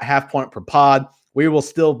Twitter at Half Point Per Pod. We will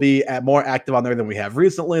still be more active on there than we have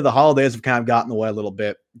recently. The holidays have kind of gotten away a little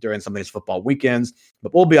bit during some of these football weekends,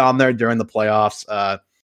 but we'll be on there during the playoffs,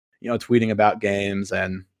 tweeting about games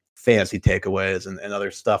and fantasy takeaways and other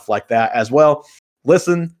stuff like that as well.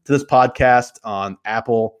 Listen to this podcast on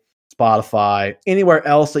Apple, Spotify, anywhere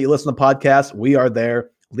else that you listen to podcasts. We are there.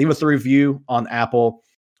 Leave us a review on Apple,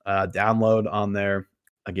 download on there.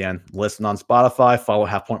 Again, listen on Spotify, follow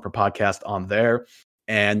Half Point Per Podcast on there.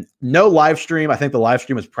 And no live stream. I think the live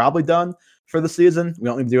stream is probably done for the season. We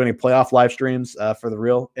don't need to do any playoff live streams for the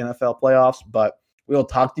real NFL playoffs, but we'll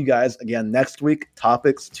talk to you guys again next week.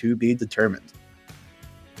 Topics to be determined.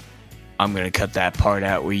 I'm going to cut that part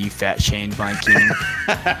out where you fat shamed my king.